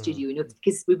go into the studio,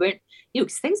 because we weren't,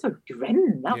 because things were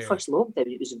grim. That first lockdown,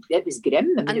 it was grim.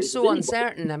 I mean, and it was so really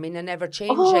uncertain. I mean, and ever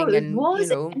changing,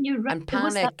 and you're right, and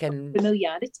panic and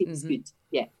familiarity was good.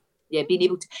 Yeah, being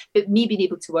able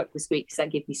to work was great because that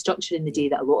gave me structure in the day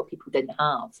that a lot of people didn't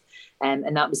have,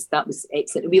 and that was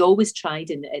excellent. We always tried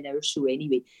in our show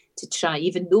anyway to try,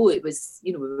 even though it was,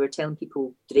 we were telling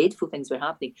people dreadful things were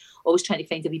happening, always trying to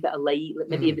find a wee bit of light. Like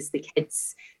maybe it was the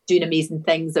kids doing amazing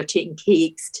things or taking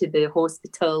cakes to the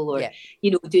hospital, or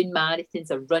doing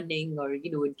marathons or running, or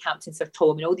in Captain Sir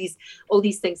Tom and all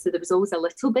these things. So there was always a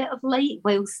little bit of light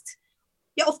whilst.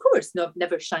 Yeah, of course,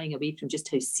 never shying away from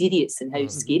just how serious and how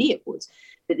scary it was,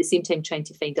 but at the same time trying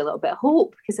to find a little bit of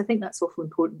hope, because I think that's awful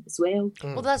important as well.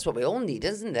 Well, that's what we all need,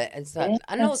 isn't it? It's that,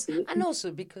 and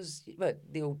also because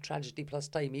the old tragedy plus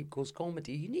time equals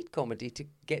comedy. You need comedy to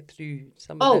get through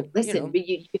some. Oh, listen,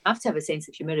 you have to have a sense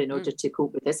of humour in order to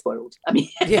cope with this world. I mean,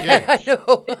 I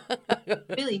know.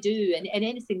 Really do, and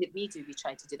anything that we do, we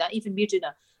try to do that. Even we're doing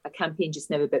a campaign just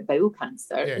now about bowel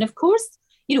cancer, and of course.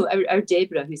 Our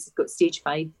Deborah, who's got stage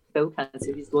 5 bowel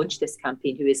cancer, who's launched this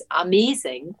campaign, who is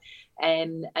amazing.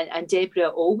 And Deborah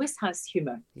always has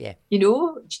humour. Yeah.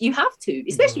 You have to,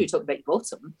 especially when you talk about your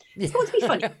bottom. It's got to be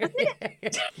funny, isn't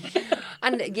it?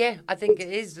 And I think it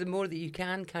is. The more that you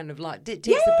can kind of it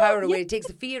takes the power away, it takes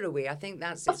the fear away. I think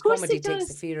that's comedy takes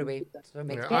the fear away. So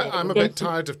I'm a bit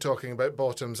tired of talking about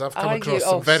bottoms. I've come across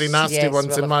some very nasty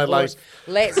ones in my life.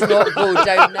 Let's not go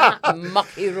down that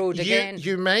mucky road again.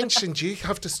 You mentioned you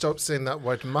have to stop saying that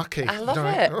word mucky. I love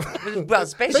it. Well,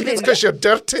 especially it's because you're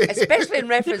dirty. Especially in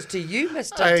reference to you,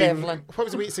 Mr. Devlin. What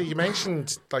was the way to say? You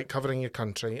mentioned covering your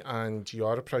country, and you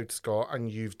are a proud Scot,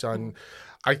 and you've done.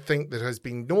 I think there has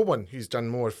been no one who's done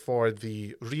more for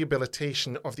the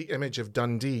rehabilitation of the image of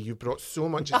Dundee. You brought so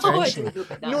much attention.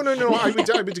 No. I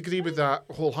would agree with that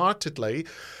wholeheartedly.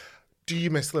 Do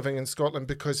you miss living in Scotland?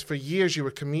 Because for years you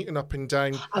were commuting up and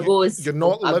down. You're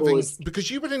not living because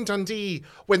you were in Dundee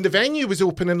when the venue was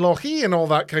open in Lochee and all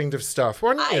that kind of stuff,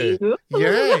 weren't you?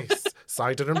 Yes,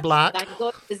 cider and black. Thank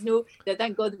God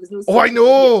there was no. Oh,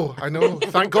 I know.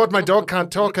 Thank God my dog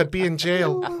can't talk. I'd be in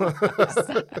jail.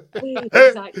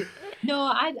 Exactly. No,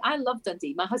 I love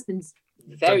Dundee. My husband's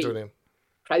very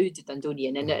proud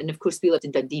Dundonian, and of course we lived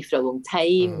in Dundee for a long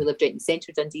time. We lived right in the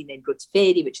centre of Dundee, and then Broads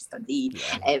Ferry, which is Dundee,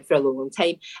 for a long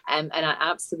time, and I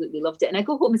absolutely loved it. And I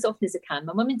go home as often as I can.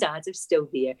 My mum and dad are still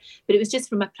there, but it was just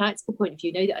from a practical point of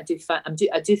view. Now that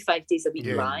I do 5 days a week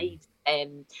live.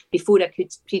 Before I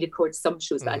could pre-record some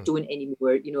shows, but I don't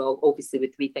anymore, obviously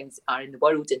with the way things are in the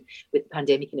world and with the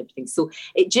pandemic and everything. So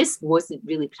it just wasn't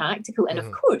really practical. And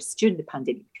of course, during the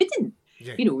pandemic, couldn't.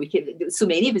 you know, so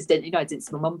many of us didn't. You know, I didn't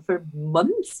see my mum for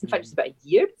months. In fact, it was about a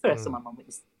year before I saw my mum. It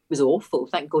was awful.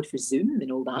 Thank God for Zoom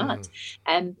and all that.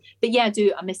 But yeah, I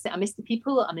do. I miss it. I miss the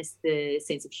people. I miss the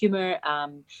sense of humour.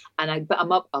 But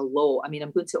I'm up a lot. I mean,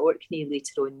 I'm going to Orkney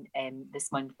later on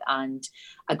this month, and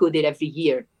I go there every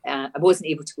year. I wasn't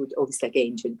able to go, obviously,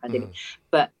 again during the pandemic,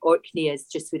 but Orkney is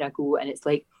just where I go, and it's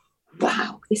like,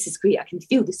 wow, this is great. I can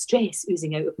feel the stress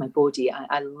oozing out of my body.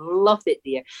 I love it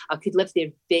there. I could live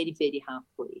there very, very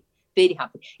happily. Very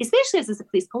happy, especially as there's a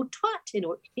place called Twat in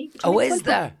Orkney. Oh, is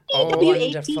there? Oh,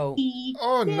 wonderful.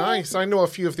 Oh, nice. I know a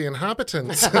few of the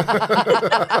inhabitants.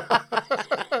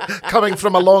 Coming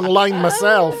from a long line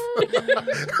myself.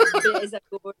 It is a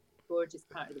gorgeous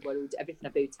part of the world. Everything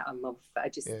about it I love. I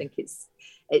just think it's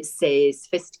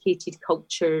sophisticated,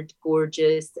 cultured,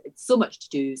 gorgeous. It's so much to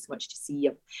do, so much to see.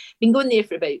 I've been going there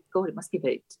for about, it must be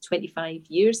about 25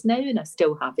 years now, and I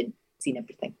still haven't seen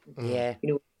everything. Yeah. You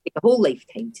know, take a whole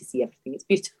lifetime to see everything. It's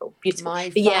beautiful, beautiful.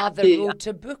 My father wrote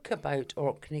a book about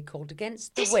Orkney called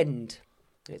Against the Wind.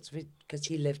 It's because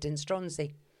he lived in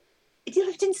Stronsay. He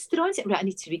lived in Stronsay. Right, I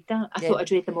need to read that. I thought I'd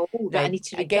read them all. Right, I need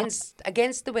to read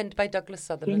Against the Wind by Douglas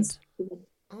Sutherland.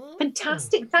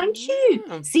 Fantastic, thank you.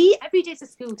 See, every day's a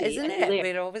school day. Isn't it?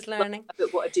 We're always learning.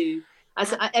 About what I do.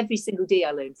 Every single day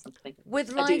I learn something.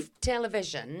 With live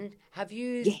television, have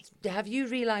you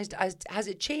realised, has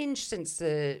it changed since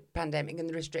the pandemic and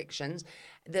the restrictions,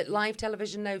 that live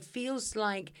television now feels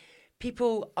like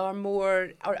people are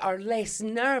less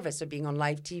nervous of being on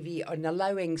live TV and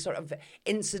allowing sort of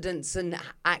incidents and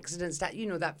accidents that, you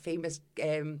know, that famous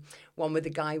one where the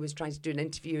guy was trying to do an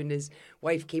interview and his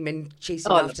wife came in chasing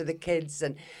after the kids.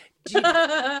 And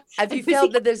have you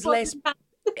felt that there's less...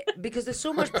 Because there's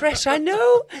so much pressure, I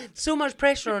know, so much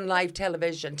pressure on live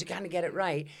television to kind of get it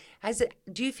right.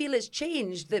 Do you feel it's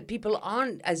changed, that people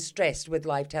aren't as stressed with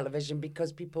live television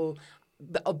because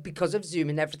of Zoom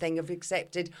and everything have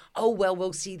accepted,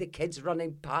 we'll see the kids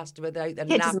running past without their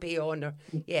nappy on?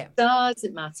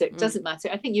 Doesn't matter. It doesn't matter.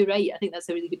 I think you're right. I think that's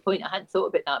a really good point. I hadn't thought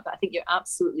about that, but I think you're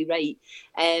absolutely right.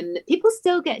 People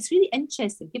still get, it's really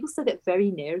interesting, people still get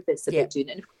very nervous about doing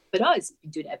it. And for us, we've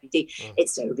been doing it every day.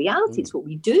 It's our reality. It's what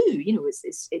we do. You know,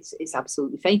 it's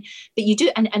absolutely fine. But you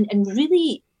do, and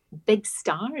really big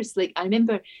stars. Like I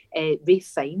remember Ray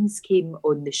Fiennes came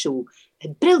on the show. A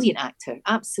brilliant actor,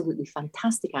 absolutely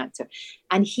fantastic actor.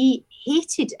 And he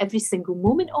hated every single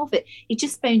moment of it. He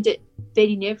just found it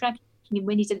very nerve-wracking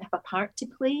when he didn't have a part to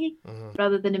play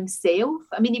rather than himself.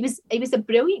 I mean, he was a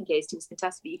brilliant guest. He was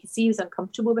fantastic. But you could see he was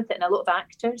uncomfortable with it. And a lot of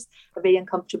actors are very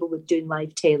uncomfortable with doing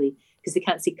live telly, because they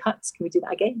can't see cuts. Can we do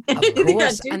that again? Of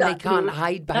course, they can't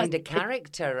hide behind a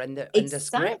character and the script.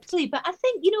 Exactly, but I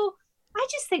think, you know, I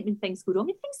just think when things go wrong,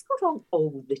 and things go wrong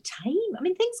all the time. I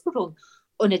mean, things go wrong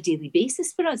on a daily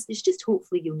basis for us. It's just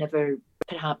hopefully you'll never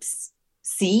perhaps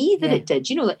see that it did.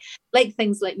 You know, like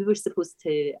things like we were supposed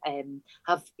to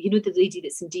have, you know, the lady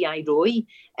that's in D.I. Roy,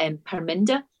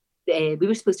 Parminda. We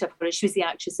were supposed to have her. She was the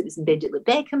actress that was in Bend It Like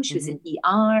Beckham. She was in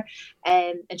ER,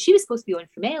 and she was supposed to be on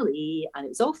from LA, and it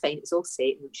was all fine. It was all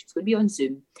set, and she was going to be on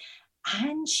Zoom,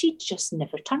 and she just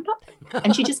never turned up,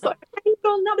 and she just got her time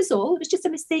wrong. That was all. It was just a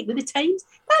mistake with the times.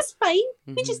 That's fine.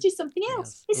 We just do something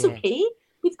else. It's okay.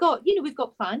 We've got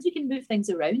plans. We can move things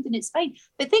around, and it's fine.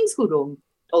 But things go wrong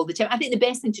all the time. I think the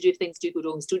best thing to do if things do go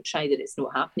wrong is don't try that it's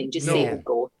not happening. Just say, "Oh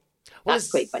God." Well, that's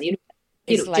quite funny.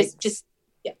 You know, just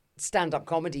stand-up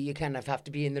comedy, you kind of have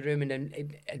to be in the room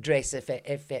and address if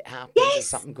it happens or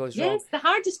something goes wrong. Yes, the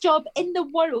hardest job in the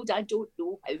world. I don't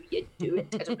know how you do it.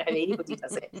 I don't know how anybody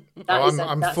does it.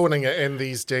 I'm phoning it in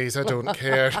these days. I don't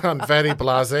care. I'm very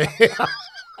blasé.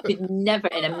 I could never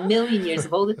in a million years,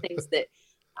 of all the things that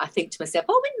I think to myself,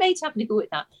 we might have to go at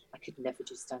that, I could never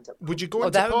do stand-up. Would you go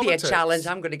into that would politics? Be a challenge.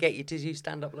 I'm going to get you to do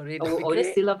stand-up, Lorraine.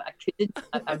 Honestly, love, I couldn't.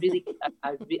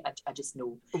 I just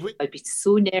know. I'd be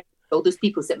so nervous. All those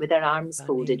people sitting with their arms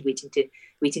folded,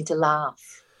 waiting to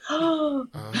laugh.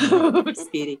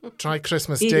 Scary. Try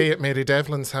Christmas Day at Mary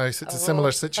Devlin's house. It's a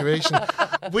similar situation.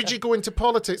 Would you go into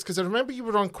politics? Because I remember you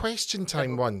were on Question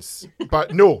Time once.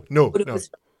 But no.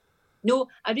 No,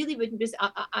 I really wouldn't.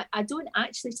 I don't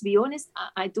actually, to be honest,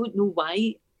 I don't know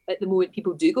why at the moment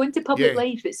people do go into public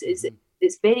life.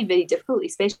 It's very, very difficult,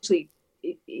 especially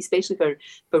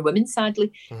for women,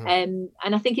 sadly. And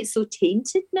I think it's so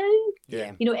tainted now.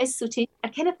 Yeah. You know, it's so tainted. I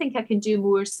kind of think I can do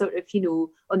more sort of, you know,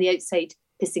 on the outside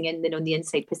pissing in than on the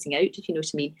inside pissing out, if you know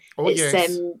what I mean.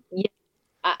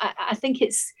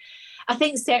 I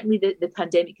think certainly the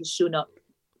pandemic has shown up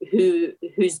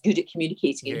who's good at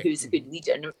communicating and who's a good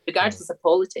leader. And regardless of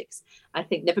politics, I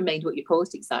think, never mind what your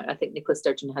politics are, I think Nicola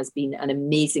Sturgeon has been an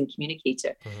amazing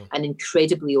communicator and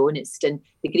incredibly honest. And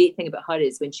the great thing about her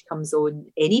is when she comes on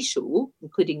any show,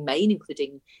 including mine,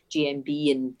 including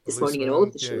GMB and This Morning and all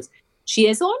of the shows, she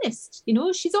is honest.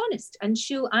 She's honest, and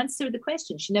she'll answer the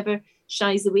question. She never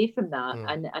shies away from that.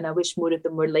 And I wish more of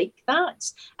them were like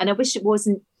that. And I wish there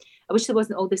wasn't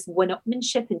all this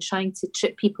one-upmanship and trying to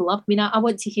trip people up. I mean, I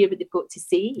want to hear what they've got to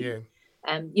say. Yeah.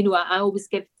 I always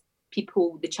give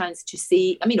people the chance to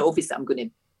say, I mean, obviously I'm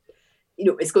going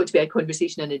to, it's got to be a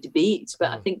conversation and a debate, but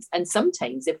I think, and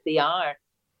sometimes if they are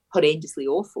horrendously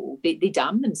awful, they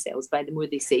damn themselves by the more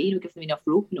they say, give them enough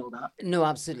rope and all that. No,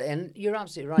 absolutely. And you're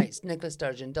absolutely right. Nicola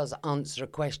Sturgeon does answer a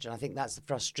question. I think that's the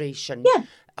frustration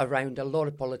around a lot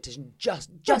of politicians. Just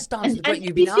answer what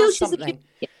you've been asked something.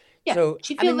 Yeah, so,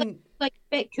 she feels like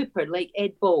Beck Cooper, like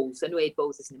Ed Balls. I know Ed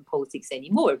Balls isn't in politics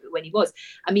anymore, but when he was,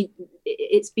 I mean,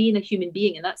 it's being a human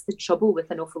being, and that's the trouble with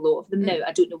an awful lot of them now.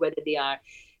 I don't know whether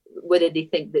they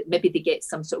think that maybe they get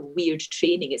some sort of weird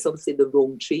training. It's obviously the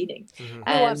wrong training.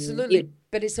 Oh, absolutely.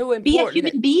 But it's so important. Be a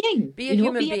human being. Be a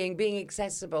human being, being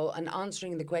accessible and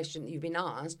answering the question that you've been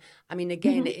asked. I mean,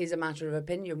 again, it is a matter of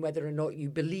opinion whether or not you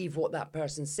believe what that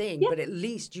person's saying, but at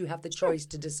least you have the choice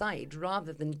to decide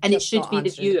rather than and just it should not be the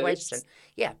answering the question. viewers.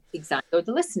 Yeah. Exactly. Or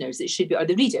the listeners. It should be, or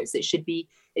the readers. It should be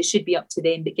up to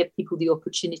them, but give people the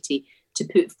opportunity to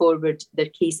put forward their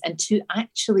case and to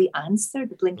actually answer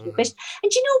the blinking question. And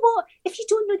you know what? If you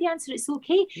don't know the answer, it's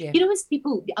okay. Yeah. As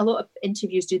people, a lot of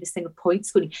interviews do this thing of point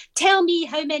scoring. Tell me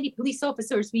how many police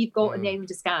officers we've got on the island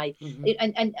of Skye.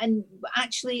 And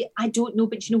actually, I don't know,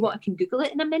 but you know what? I can Google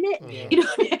it in a minute. Yeah. Do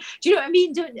you know what I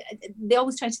mean? They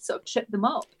always try to sort of trip them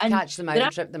up. And catch them out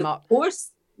and trip them up. Of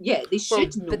course. Yeah, they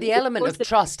should know. But the element of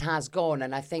trust has gone,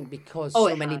 and I think because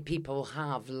so many people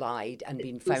have lied and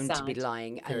been found to be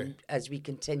lying, and as we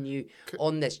continue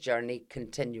on this journey,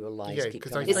 continual lies keep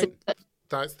coming. I think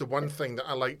that's the one thing that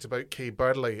I liked about Kay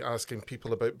Burley asking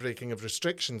people about breaking of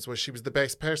restrictions, was she was the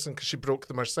best person because she broke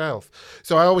them herself.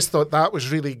 So I always thought that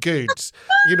was really good.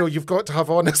 You've got to have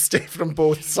honesty from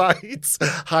both sides.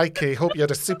 Hi, Kay. Hope you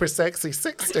had a super sexy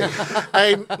 60.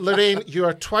 Lorraine, you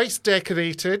are twice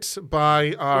decorated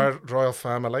by our royal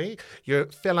family. Your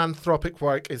philanthropic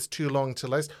work is too long to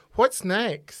list. What's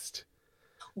next?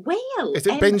 Well, is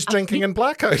it binge drinking and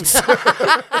blackouts?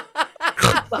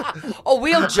 Oh,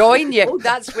 we'll join you.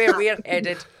 That's where we're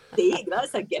headed.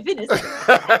 That's a given, isn't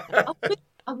it?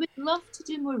 I would love to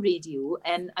do more radio,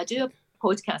 and I do a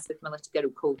podcast with my little girl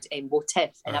called What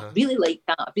If, and I really like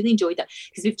that. I really enjoyed that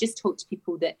because we've just talked to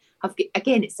people that have,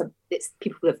 again, it's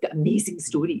people who have got amazing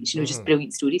stories, just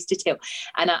brilliant stories to tell,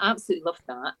 and I absolutely love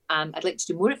that. I'd like to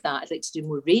do more of that. I'd like to do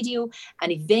more radio,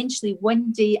 and eventually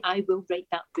one day I will write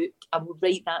that book. I will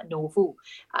write that novel,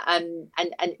 and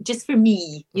just for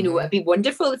me, it'd be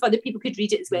wonderful if other people could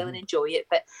read it as well and enjoy it.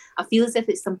 But I feel as if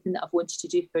it's something that I've wanted to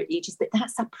do for ages. But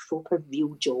that's a proper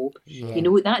real job.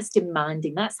 That's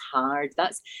demanding. That's hard.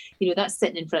 That's that's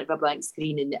sitting in front of a blank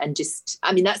screen and just,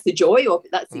 I mean, that's the joy of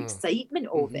it. That's the excitement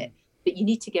of it. But you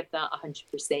need to give that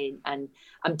 100%, and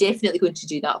I'm definitely going to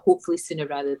do that, hopefully sooner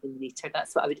rather than later.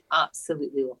 That's what I would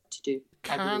absolutely love to do.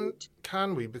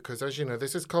 Can we? Because as you know,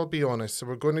 this is called Be Honest, so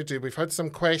we've had some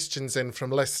questions in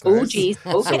from listeners. Oh, geez.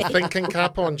 Okay. So thinking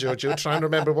cap on, Jojo, try and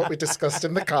remember what we discussed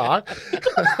in the car.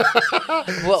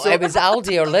 Well, it was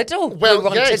Aldi or Lidl.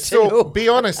 Well, yes, so be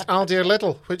honest, Aldi or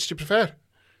Lidl, which do you prefer?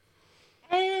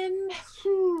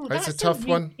 That's a tough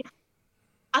one.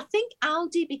 I think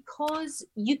Aldi, because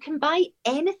you can buy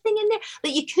anything in there.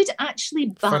 Like, you could actually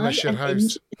buy an engine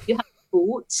if you have a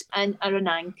boat and an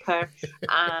anchor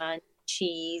and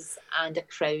cheese and a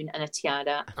crown and a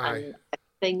tiara and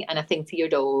a thing for your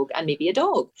dog and maybe a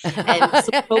dog. So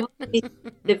probably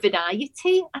the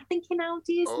variety, I think, in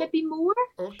Aldi is maybe more.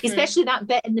 Okay. Especially that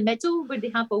bit in the middle where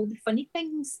they have all the funny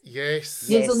things. Yes.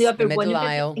 There's only the middle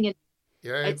aisle.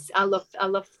 Yeah, I love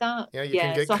that. Yeah, you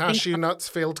can get cashew nuts,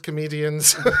 failed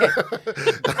comedians,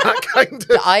 that kind of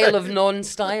the aisle of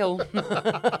non-style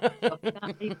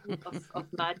of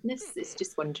madness. It's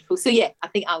just wonderful. So yeah, I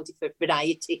think Aldi for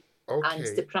variety and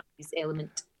surprise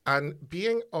element. And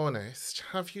being honest,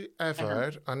 have you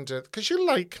ever because you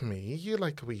like me, you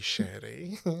like a wee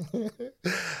sherry.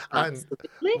 And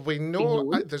we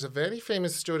know there's a very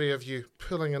famous story of you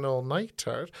pulling an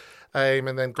all-nighter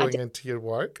and then going into your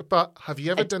work. But have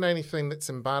you ever done anything that's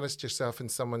embarrassed yourself in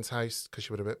someone's house because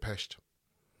you were a bit pissed?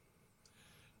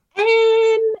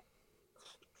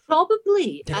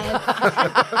 Probably.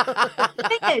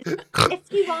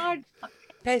 If you are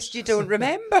pissed, you don't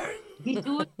remember. You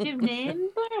don't remember.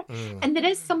 And there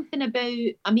is something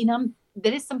about, I mean, I'm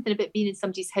there is something about being in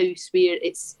somebody's house where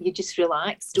you just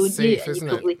relax, don't safe, you? And isn't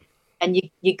you probably,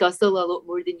 and you guzzle a lot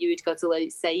more than you would guzzle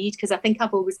outside. Because I think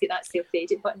I've always got that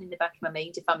self-edit button in the back of my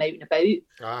mind if I'm out and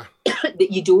about,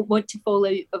 that you don't want to fall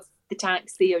out of the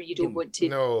taxi, or you don't want to,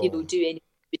 do any.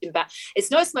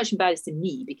 It's not so much embarrassing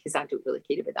me, because I don't really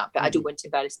care about that, but I don't want to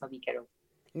embarrass my wee girl.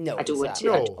 No, I don't want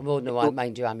to. Well, no, I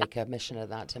mind you. I make a mission of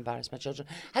that to embarrass my children.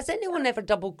 Has anyone ever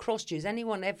double-crossed you? Has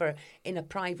anyone ever, in a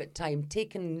private time,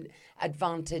 taken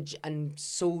advantage and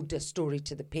sold a story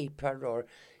to the paper, or,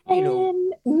 you know?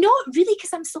 Not really,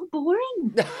 because I'm so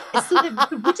boring. So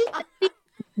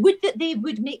they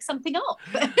would make something up.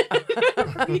 But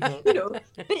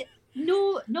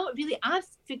no, not really. I've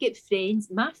got friends.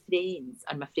 My friends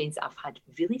are my friends that I've had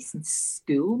really since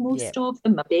school, most of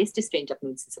them. My bestest friend I've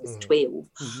known since I was 12.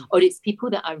 Or it's people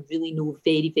that I really know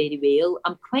very, very well.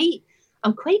 I'm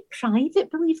quite private,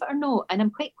 believe it or not, and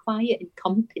I'm quite quiet in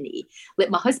company. Like,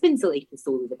 my husband's the life and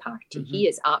soul of the party. He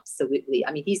is absolutely,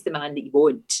 he's the man that you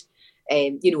want.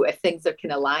 If things are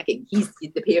kind of lagging, he's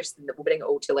the person that will bring it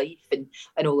all to life and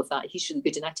all of that. He's really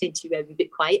good, and I tend to be a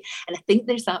bit quiet. And I think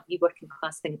there's that wee working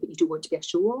class thing, but you don't want to be a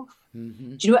show off. Do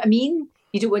you know what I mean?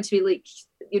 You don't want to be like,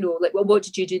 well, what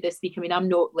did you do this week? I'm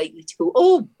not likely to go,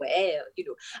 oh, well,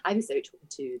 I was out talking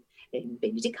to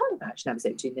Benedict Cumberbatch, and I was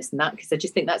out doing this and that, because I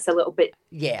just think that's a little bit,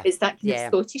 it's that kind of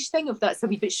Scottish thing of that's a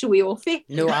wee bit showy offy.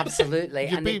 No, absolutely.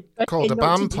 You'd be called a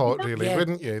bampot, really,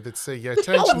 wouldn't you? They'd say,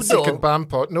 attention-seeking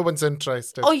bampot, no one's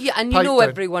interested. Oh, yeah, and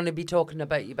everyone would be talking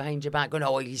about you behind your back, going,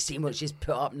 oh, you see what she's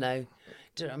put up now.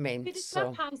 Do you know what I mean? But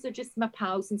my pals are just my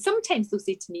pals, and sometimes they'll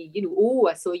say to me, oh,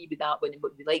 I saw you with that one and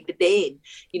what we like. But then,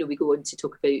 we go on to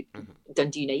talk about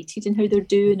Dundee United and how they're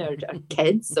doing, or our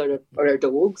kids, or our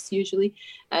dogs usually.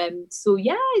 So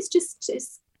yeah, it's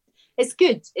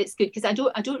good. It's good because I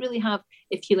don't really have,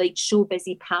 if you like, show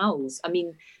busy pals.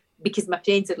 Because my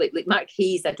friends are like Mark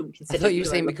Hayes, I don't consider. I thought you were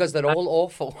saying because they're all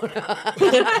awful.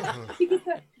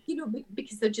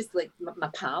 because they're just like my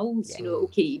pals.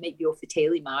 Okay, you might be off the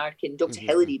telly, Mark and Dr.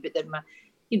 Hillary, but they're my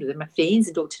friends,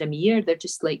 and Dr. Amir. They're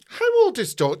just like. How old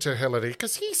is Dr. Hillary?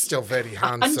 Because he's still very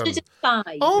handsome. 105.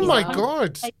 Oh my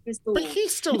God! But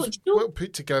he's still well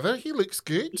put together. He looks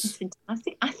good. He's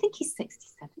fantastic. I think he's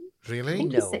 67. Really?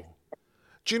 No.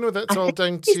 Do you know that's all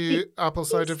down to apple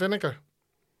cider vinegar?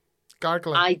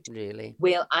 Gargling. Really?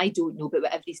 Well, I don't know, but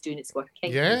whatever he's doing, it's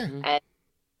working. Yeah.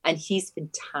 And he's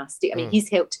fantastic. He's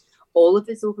helped all of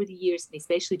us over the years, and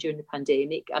especially during the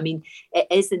pandemic. It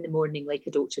is in the morning like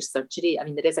a doctor's surgery.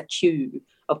 There is a queue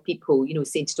of people,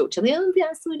 saying to Dr. Lee, oh,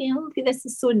 that's so ill, this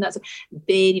is so, and that's so.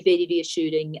 Very, very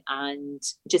reassuring, and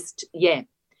just,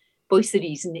 voice of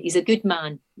reason. He's a good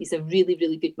man. He's a really,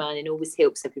 really good man, and always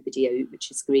helps everybody out, which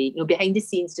is great. Behind the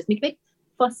scenes, doesn't make a big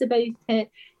fuss about it.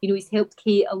 He's helped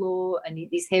Kate a lot, and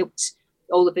he's helped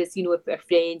all of us, if our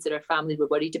friends or our family were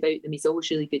worried about them. He's always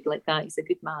really good like that. He's a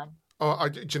good man. Oh,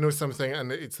 do you know something?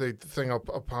 And it's the thing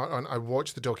I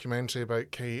watched the documentary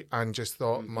about Kate and just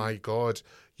thought, my God,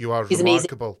 you are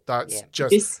remarkable. Amazing. That's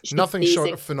just nothing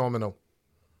short of phenomenal.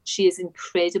 She is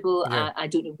incredible. Yeah. I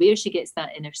don't know where she gets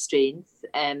that inner strength.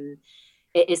 It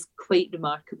is quite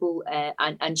remarkable.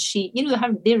 And she,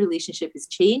 their relationship has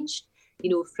changed,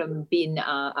 from being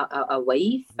a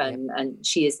wife, and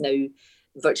she is now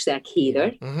virtually a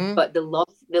carer. But the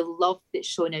love that's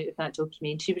shown out of that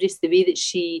documentary, just the way that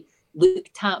she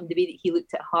looked at him, the way that he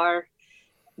looked at her,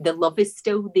 the love is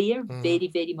still there, very,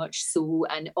 very much so.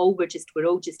 And we're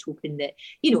all just hoping that,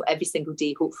 every single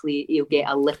day, hopefully he'll get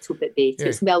a little bit better. Yeah.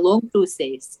 It's going to be a long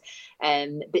process.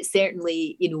 But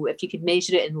certainly, if you could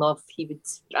measure it in love, he would,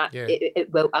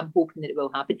 it will, I'm hoping that it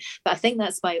will happen. But I think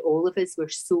that's why all of us were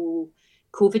so,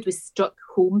 COVID was struck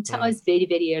home to us very,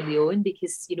 very early on,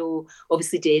 because,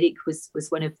 obviously Derek was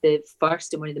one of the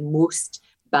first and one of the most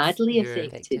badly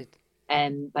affected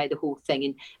by the whole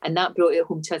thing. And that brought it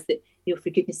home to us that, for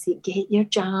goodness sake, get your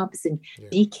jabs and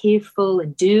be careful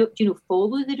and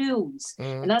follow the rules.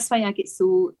 And that's why I get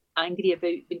so angry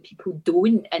about when people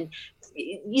don't, and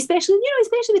especially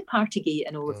with Partygate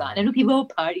and all of that. And I know people,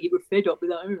 Partygate, we're fed up with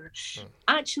that.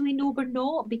 Actually, no, we're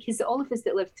not, because all of us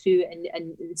that lived through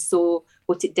and saw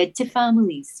what it did to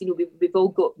families, we've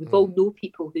all know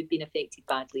people who've been affected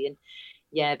badly.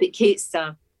 And but Kate's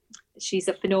she's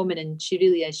a phenomenon. She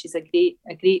really is. She's a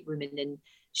great woman, and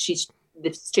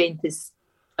the strength is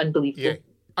unbelievable. Yeah.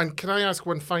 And can I ask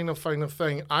one final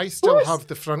thing? I still have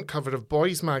the front cover of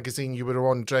Boys magazine you were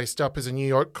on dressed up as a New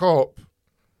York cop.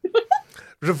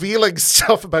 Revealing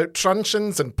stuff about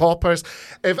truncheons and poppers.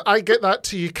 If I get that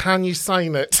to you, can you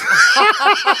sign it?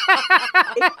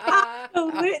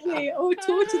 Absolutely. Oh,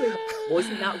 totally.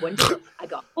 Wasn't that wonderful? I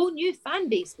got a whole new fan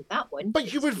base with that one.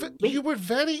 But you were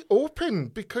very open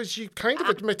because you kind of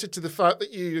admitted to the fact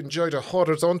that you enjoyed a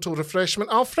horizontal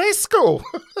refreshment al fresco.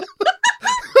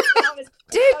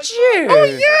 Did you? Oh,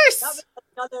 yes. That was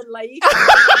another life.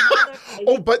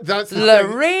 Oh, but that's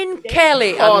Lorraine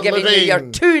Kelly. I'm giving Lorraine. you your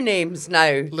two names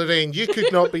now. Lorraine, you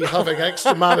could not be having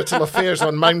extramarital affairs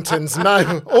on mountains now.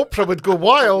 Oprah would go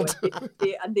wild.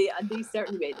 They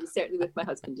certainly went. They certainly with my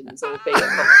husband, and it was all very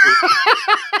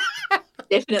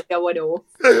definitely a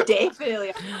 1-0.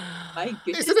 Definitely. My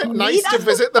goodness. Isn't it nice to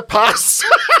visit the past?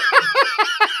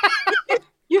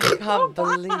 You can't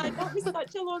believe that. That was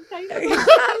such a long time ago.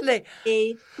 Exactly.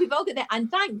 We've all got that,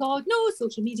 and thank God, no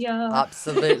social media.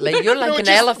 Absolutely. You're like an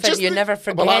elephant. You never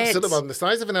forget. Well, absolutely. I'm the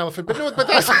size of an elephant, but no, but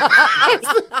that's the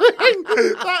thing.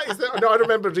 That is no, I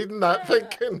remember reading that,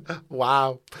 thinking,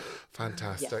 wow,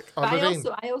 fantastic. Yeah. Oh,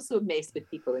 But I also mess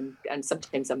with people, and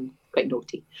sometimes I'm quite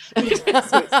naughty.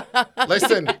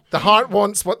 Listen, the heart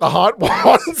wants what the heart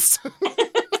wants.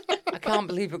 I can't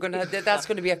believe we're going to. That's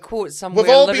going to be a quote somewhere.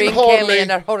 We've all Lorraine been horny. Kelly and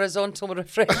her horizontal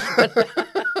refreshment.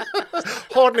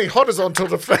 Horny horizontal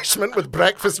refreshment with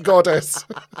breakfast goddess.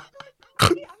 I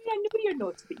know you're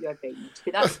naughty, but you're very naughty.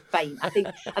 But that's fine. I think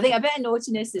a bit of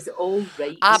naughtiness is all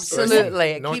right. Absolutely,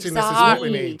 it Naughtiness keeps the is heart what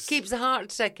we need. keeps the heart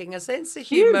ticking. A sense of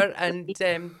humour and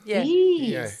yeah.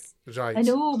 Yes. Yeah, right. I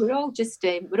know we're all just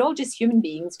human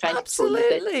beings trying to control it.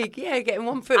 Absolutely, yeah. Getting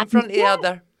one foot in front of the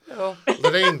other. Oh.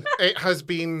 Lorraine, it has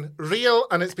been real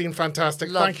and it's been fantastic.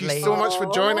 Lovely. Thank you so much for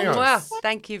joining us. Mwah.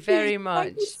 Thank you very much.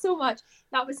 Thank you so much.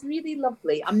 That was really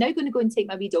lovely. I'm now going to go and take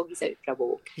my wee doggies out for a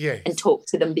walk and talk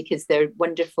to them because they're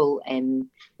wonderful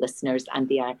listeners and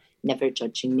they are never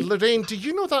judging me. Lorraine, do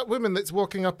you know that woman that's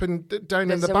walking up and down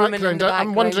There's in the a woman in background? the I'm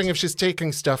background. wondering if she's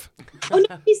taking stuff. Oh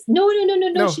no,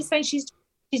 No. she's fine. She's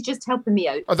just helping me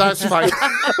out. Oh, that's fine.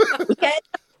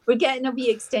 We're getting a wee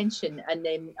extension, and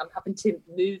I'm having to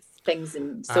move things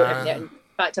and sort everything out. In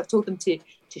fact, I've told them to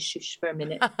shush for a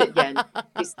minute. But yeah,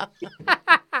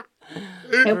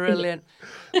 Brilliant.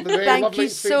 Lorraine, Thank lovely you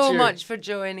to speak so to you. much for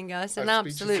joining us. An I'll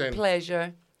speak to you absolute soon.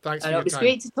 pleasure. Thanks for it your was time.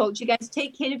 great to talk to you guys.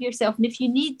 Take care of yourself, and if you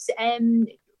need,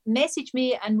 message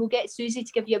me, and we'll get Susie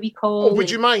to give you a wee call. Oh, would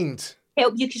you mind?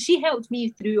 Help you, because she helped me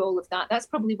through all of that. That's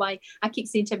probably why I keep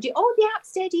saying to everybody, "Oh, the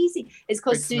app's dead easy." It's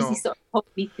because Susie not. sort of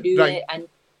helped me through Right. it,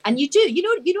 and you do, you know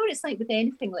what it's like with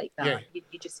anything like that. Yeah.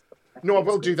 You just. No, I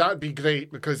will do. That'd be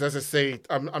great because, as I say,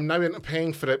 I'm now into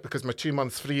paying for it because my 2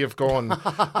 months free have gone,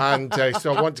 and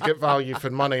so I want to get value for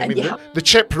money. I mean, the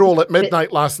chip roll at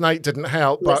midnight last night didn't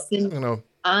help, but Listen, you know.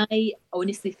 I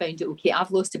honestly found it okay.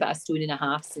 I've lost about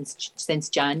 1.5 stone since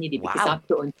January because Wow. I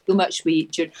put on so much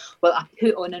weight. I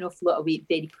put on an awful lot of weight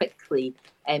very quickly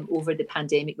over the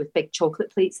pandemic with big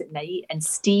chocolate plates at night. And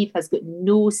Steve has got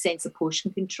no sense of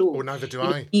portion control. Oh, neither do You know,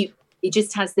 I. He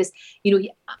just has this,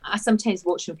 I sometimes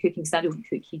watch him cooking because I don't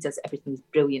cook. He does everything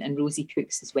brilliant, and Rosie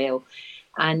cooks as well.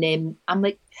 And I'm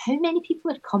like, how many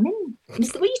people are coming? And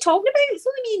he's like, what are you talking about? It's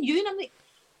only me and you. And I'm like,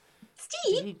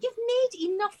 Steve, you've made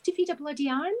enough to feed a bloody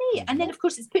army. And then, of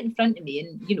course, it's put in front of me,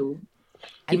 and, And you've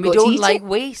we got to don't eat like it.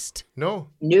 waste. No.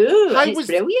 No, and it's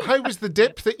brilliant. How was the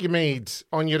dip that you made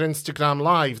on your Instagram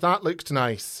live? That looked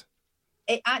nice.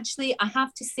 It actually, I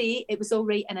have to say, it was all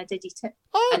right, and I did eat it.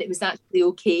 Oh. And it was actually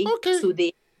okay. Okay. So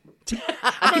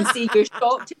I can see you're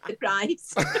shocked at the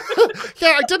price.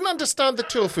 Yeah, I didn't understand the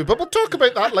tofu, but we'll talk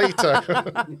about that later.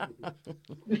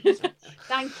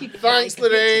 Thank you. Thanks,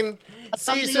 Lorraine.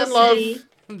 See you soon, love. Lovely.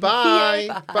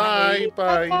 Bye. Bye.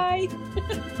 Bye.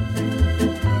 Bye.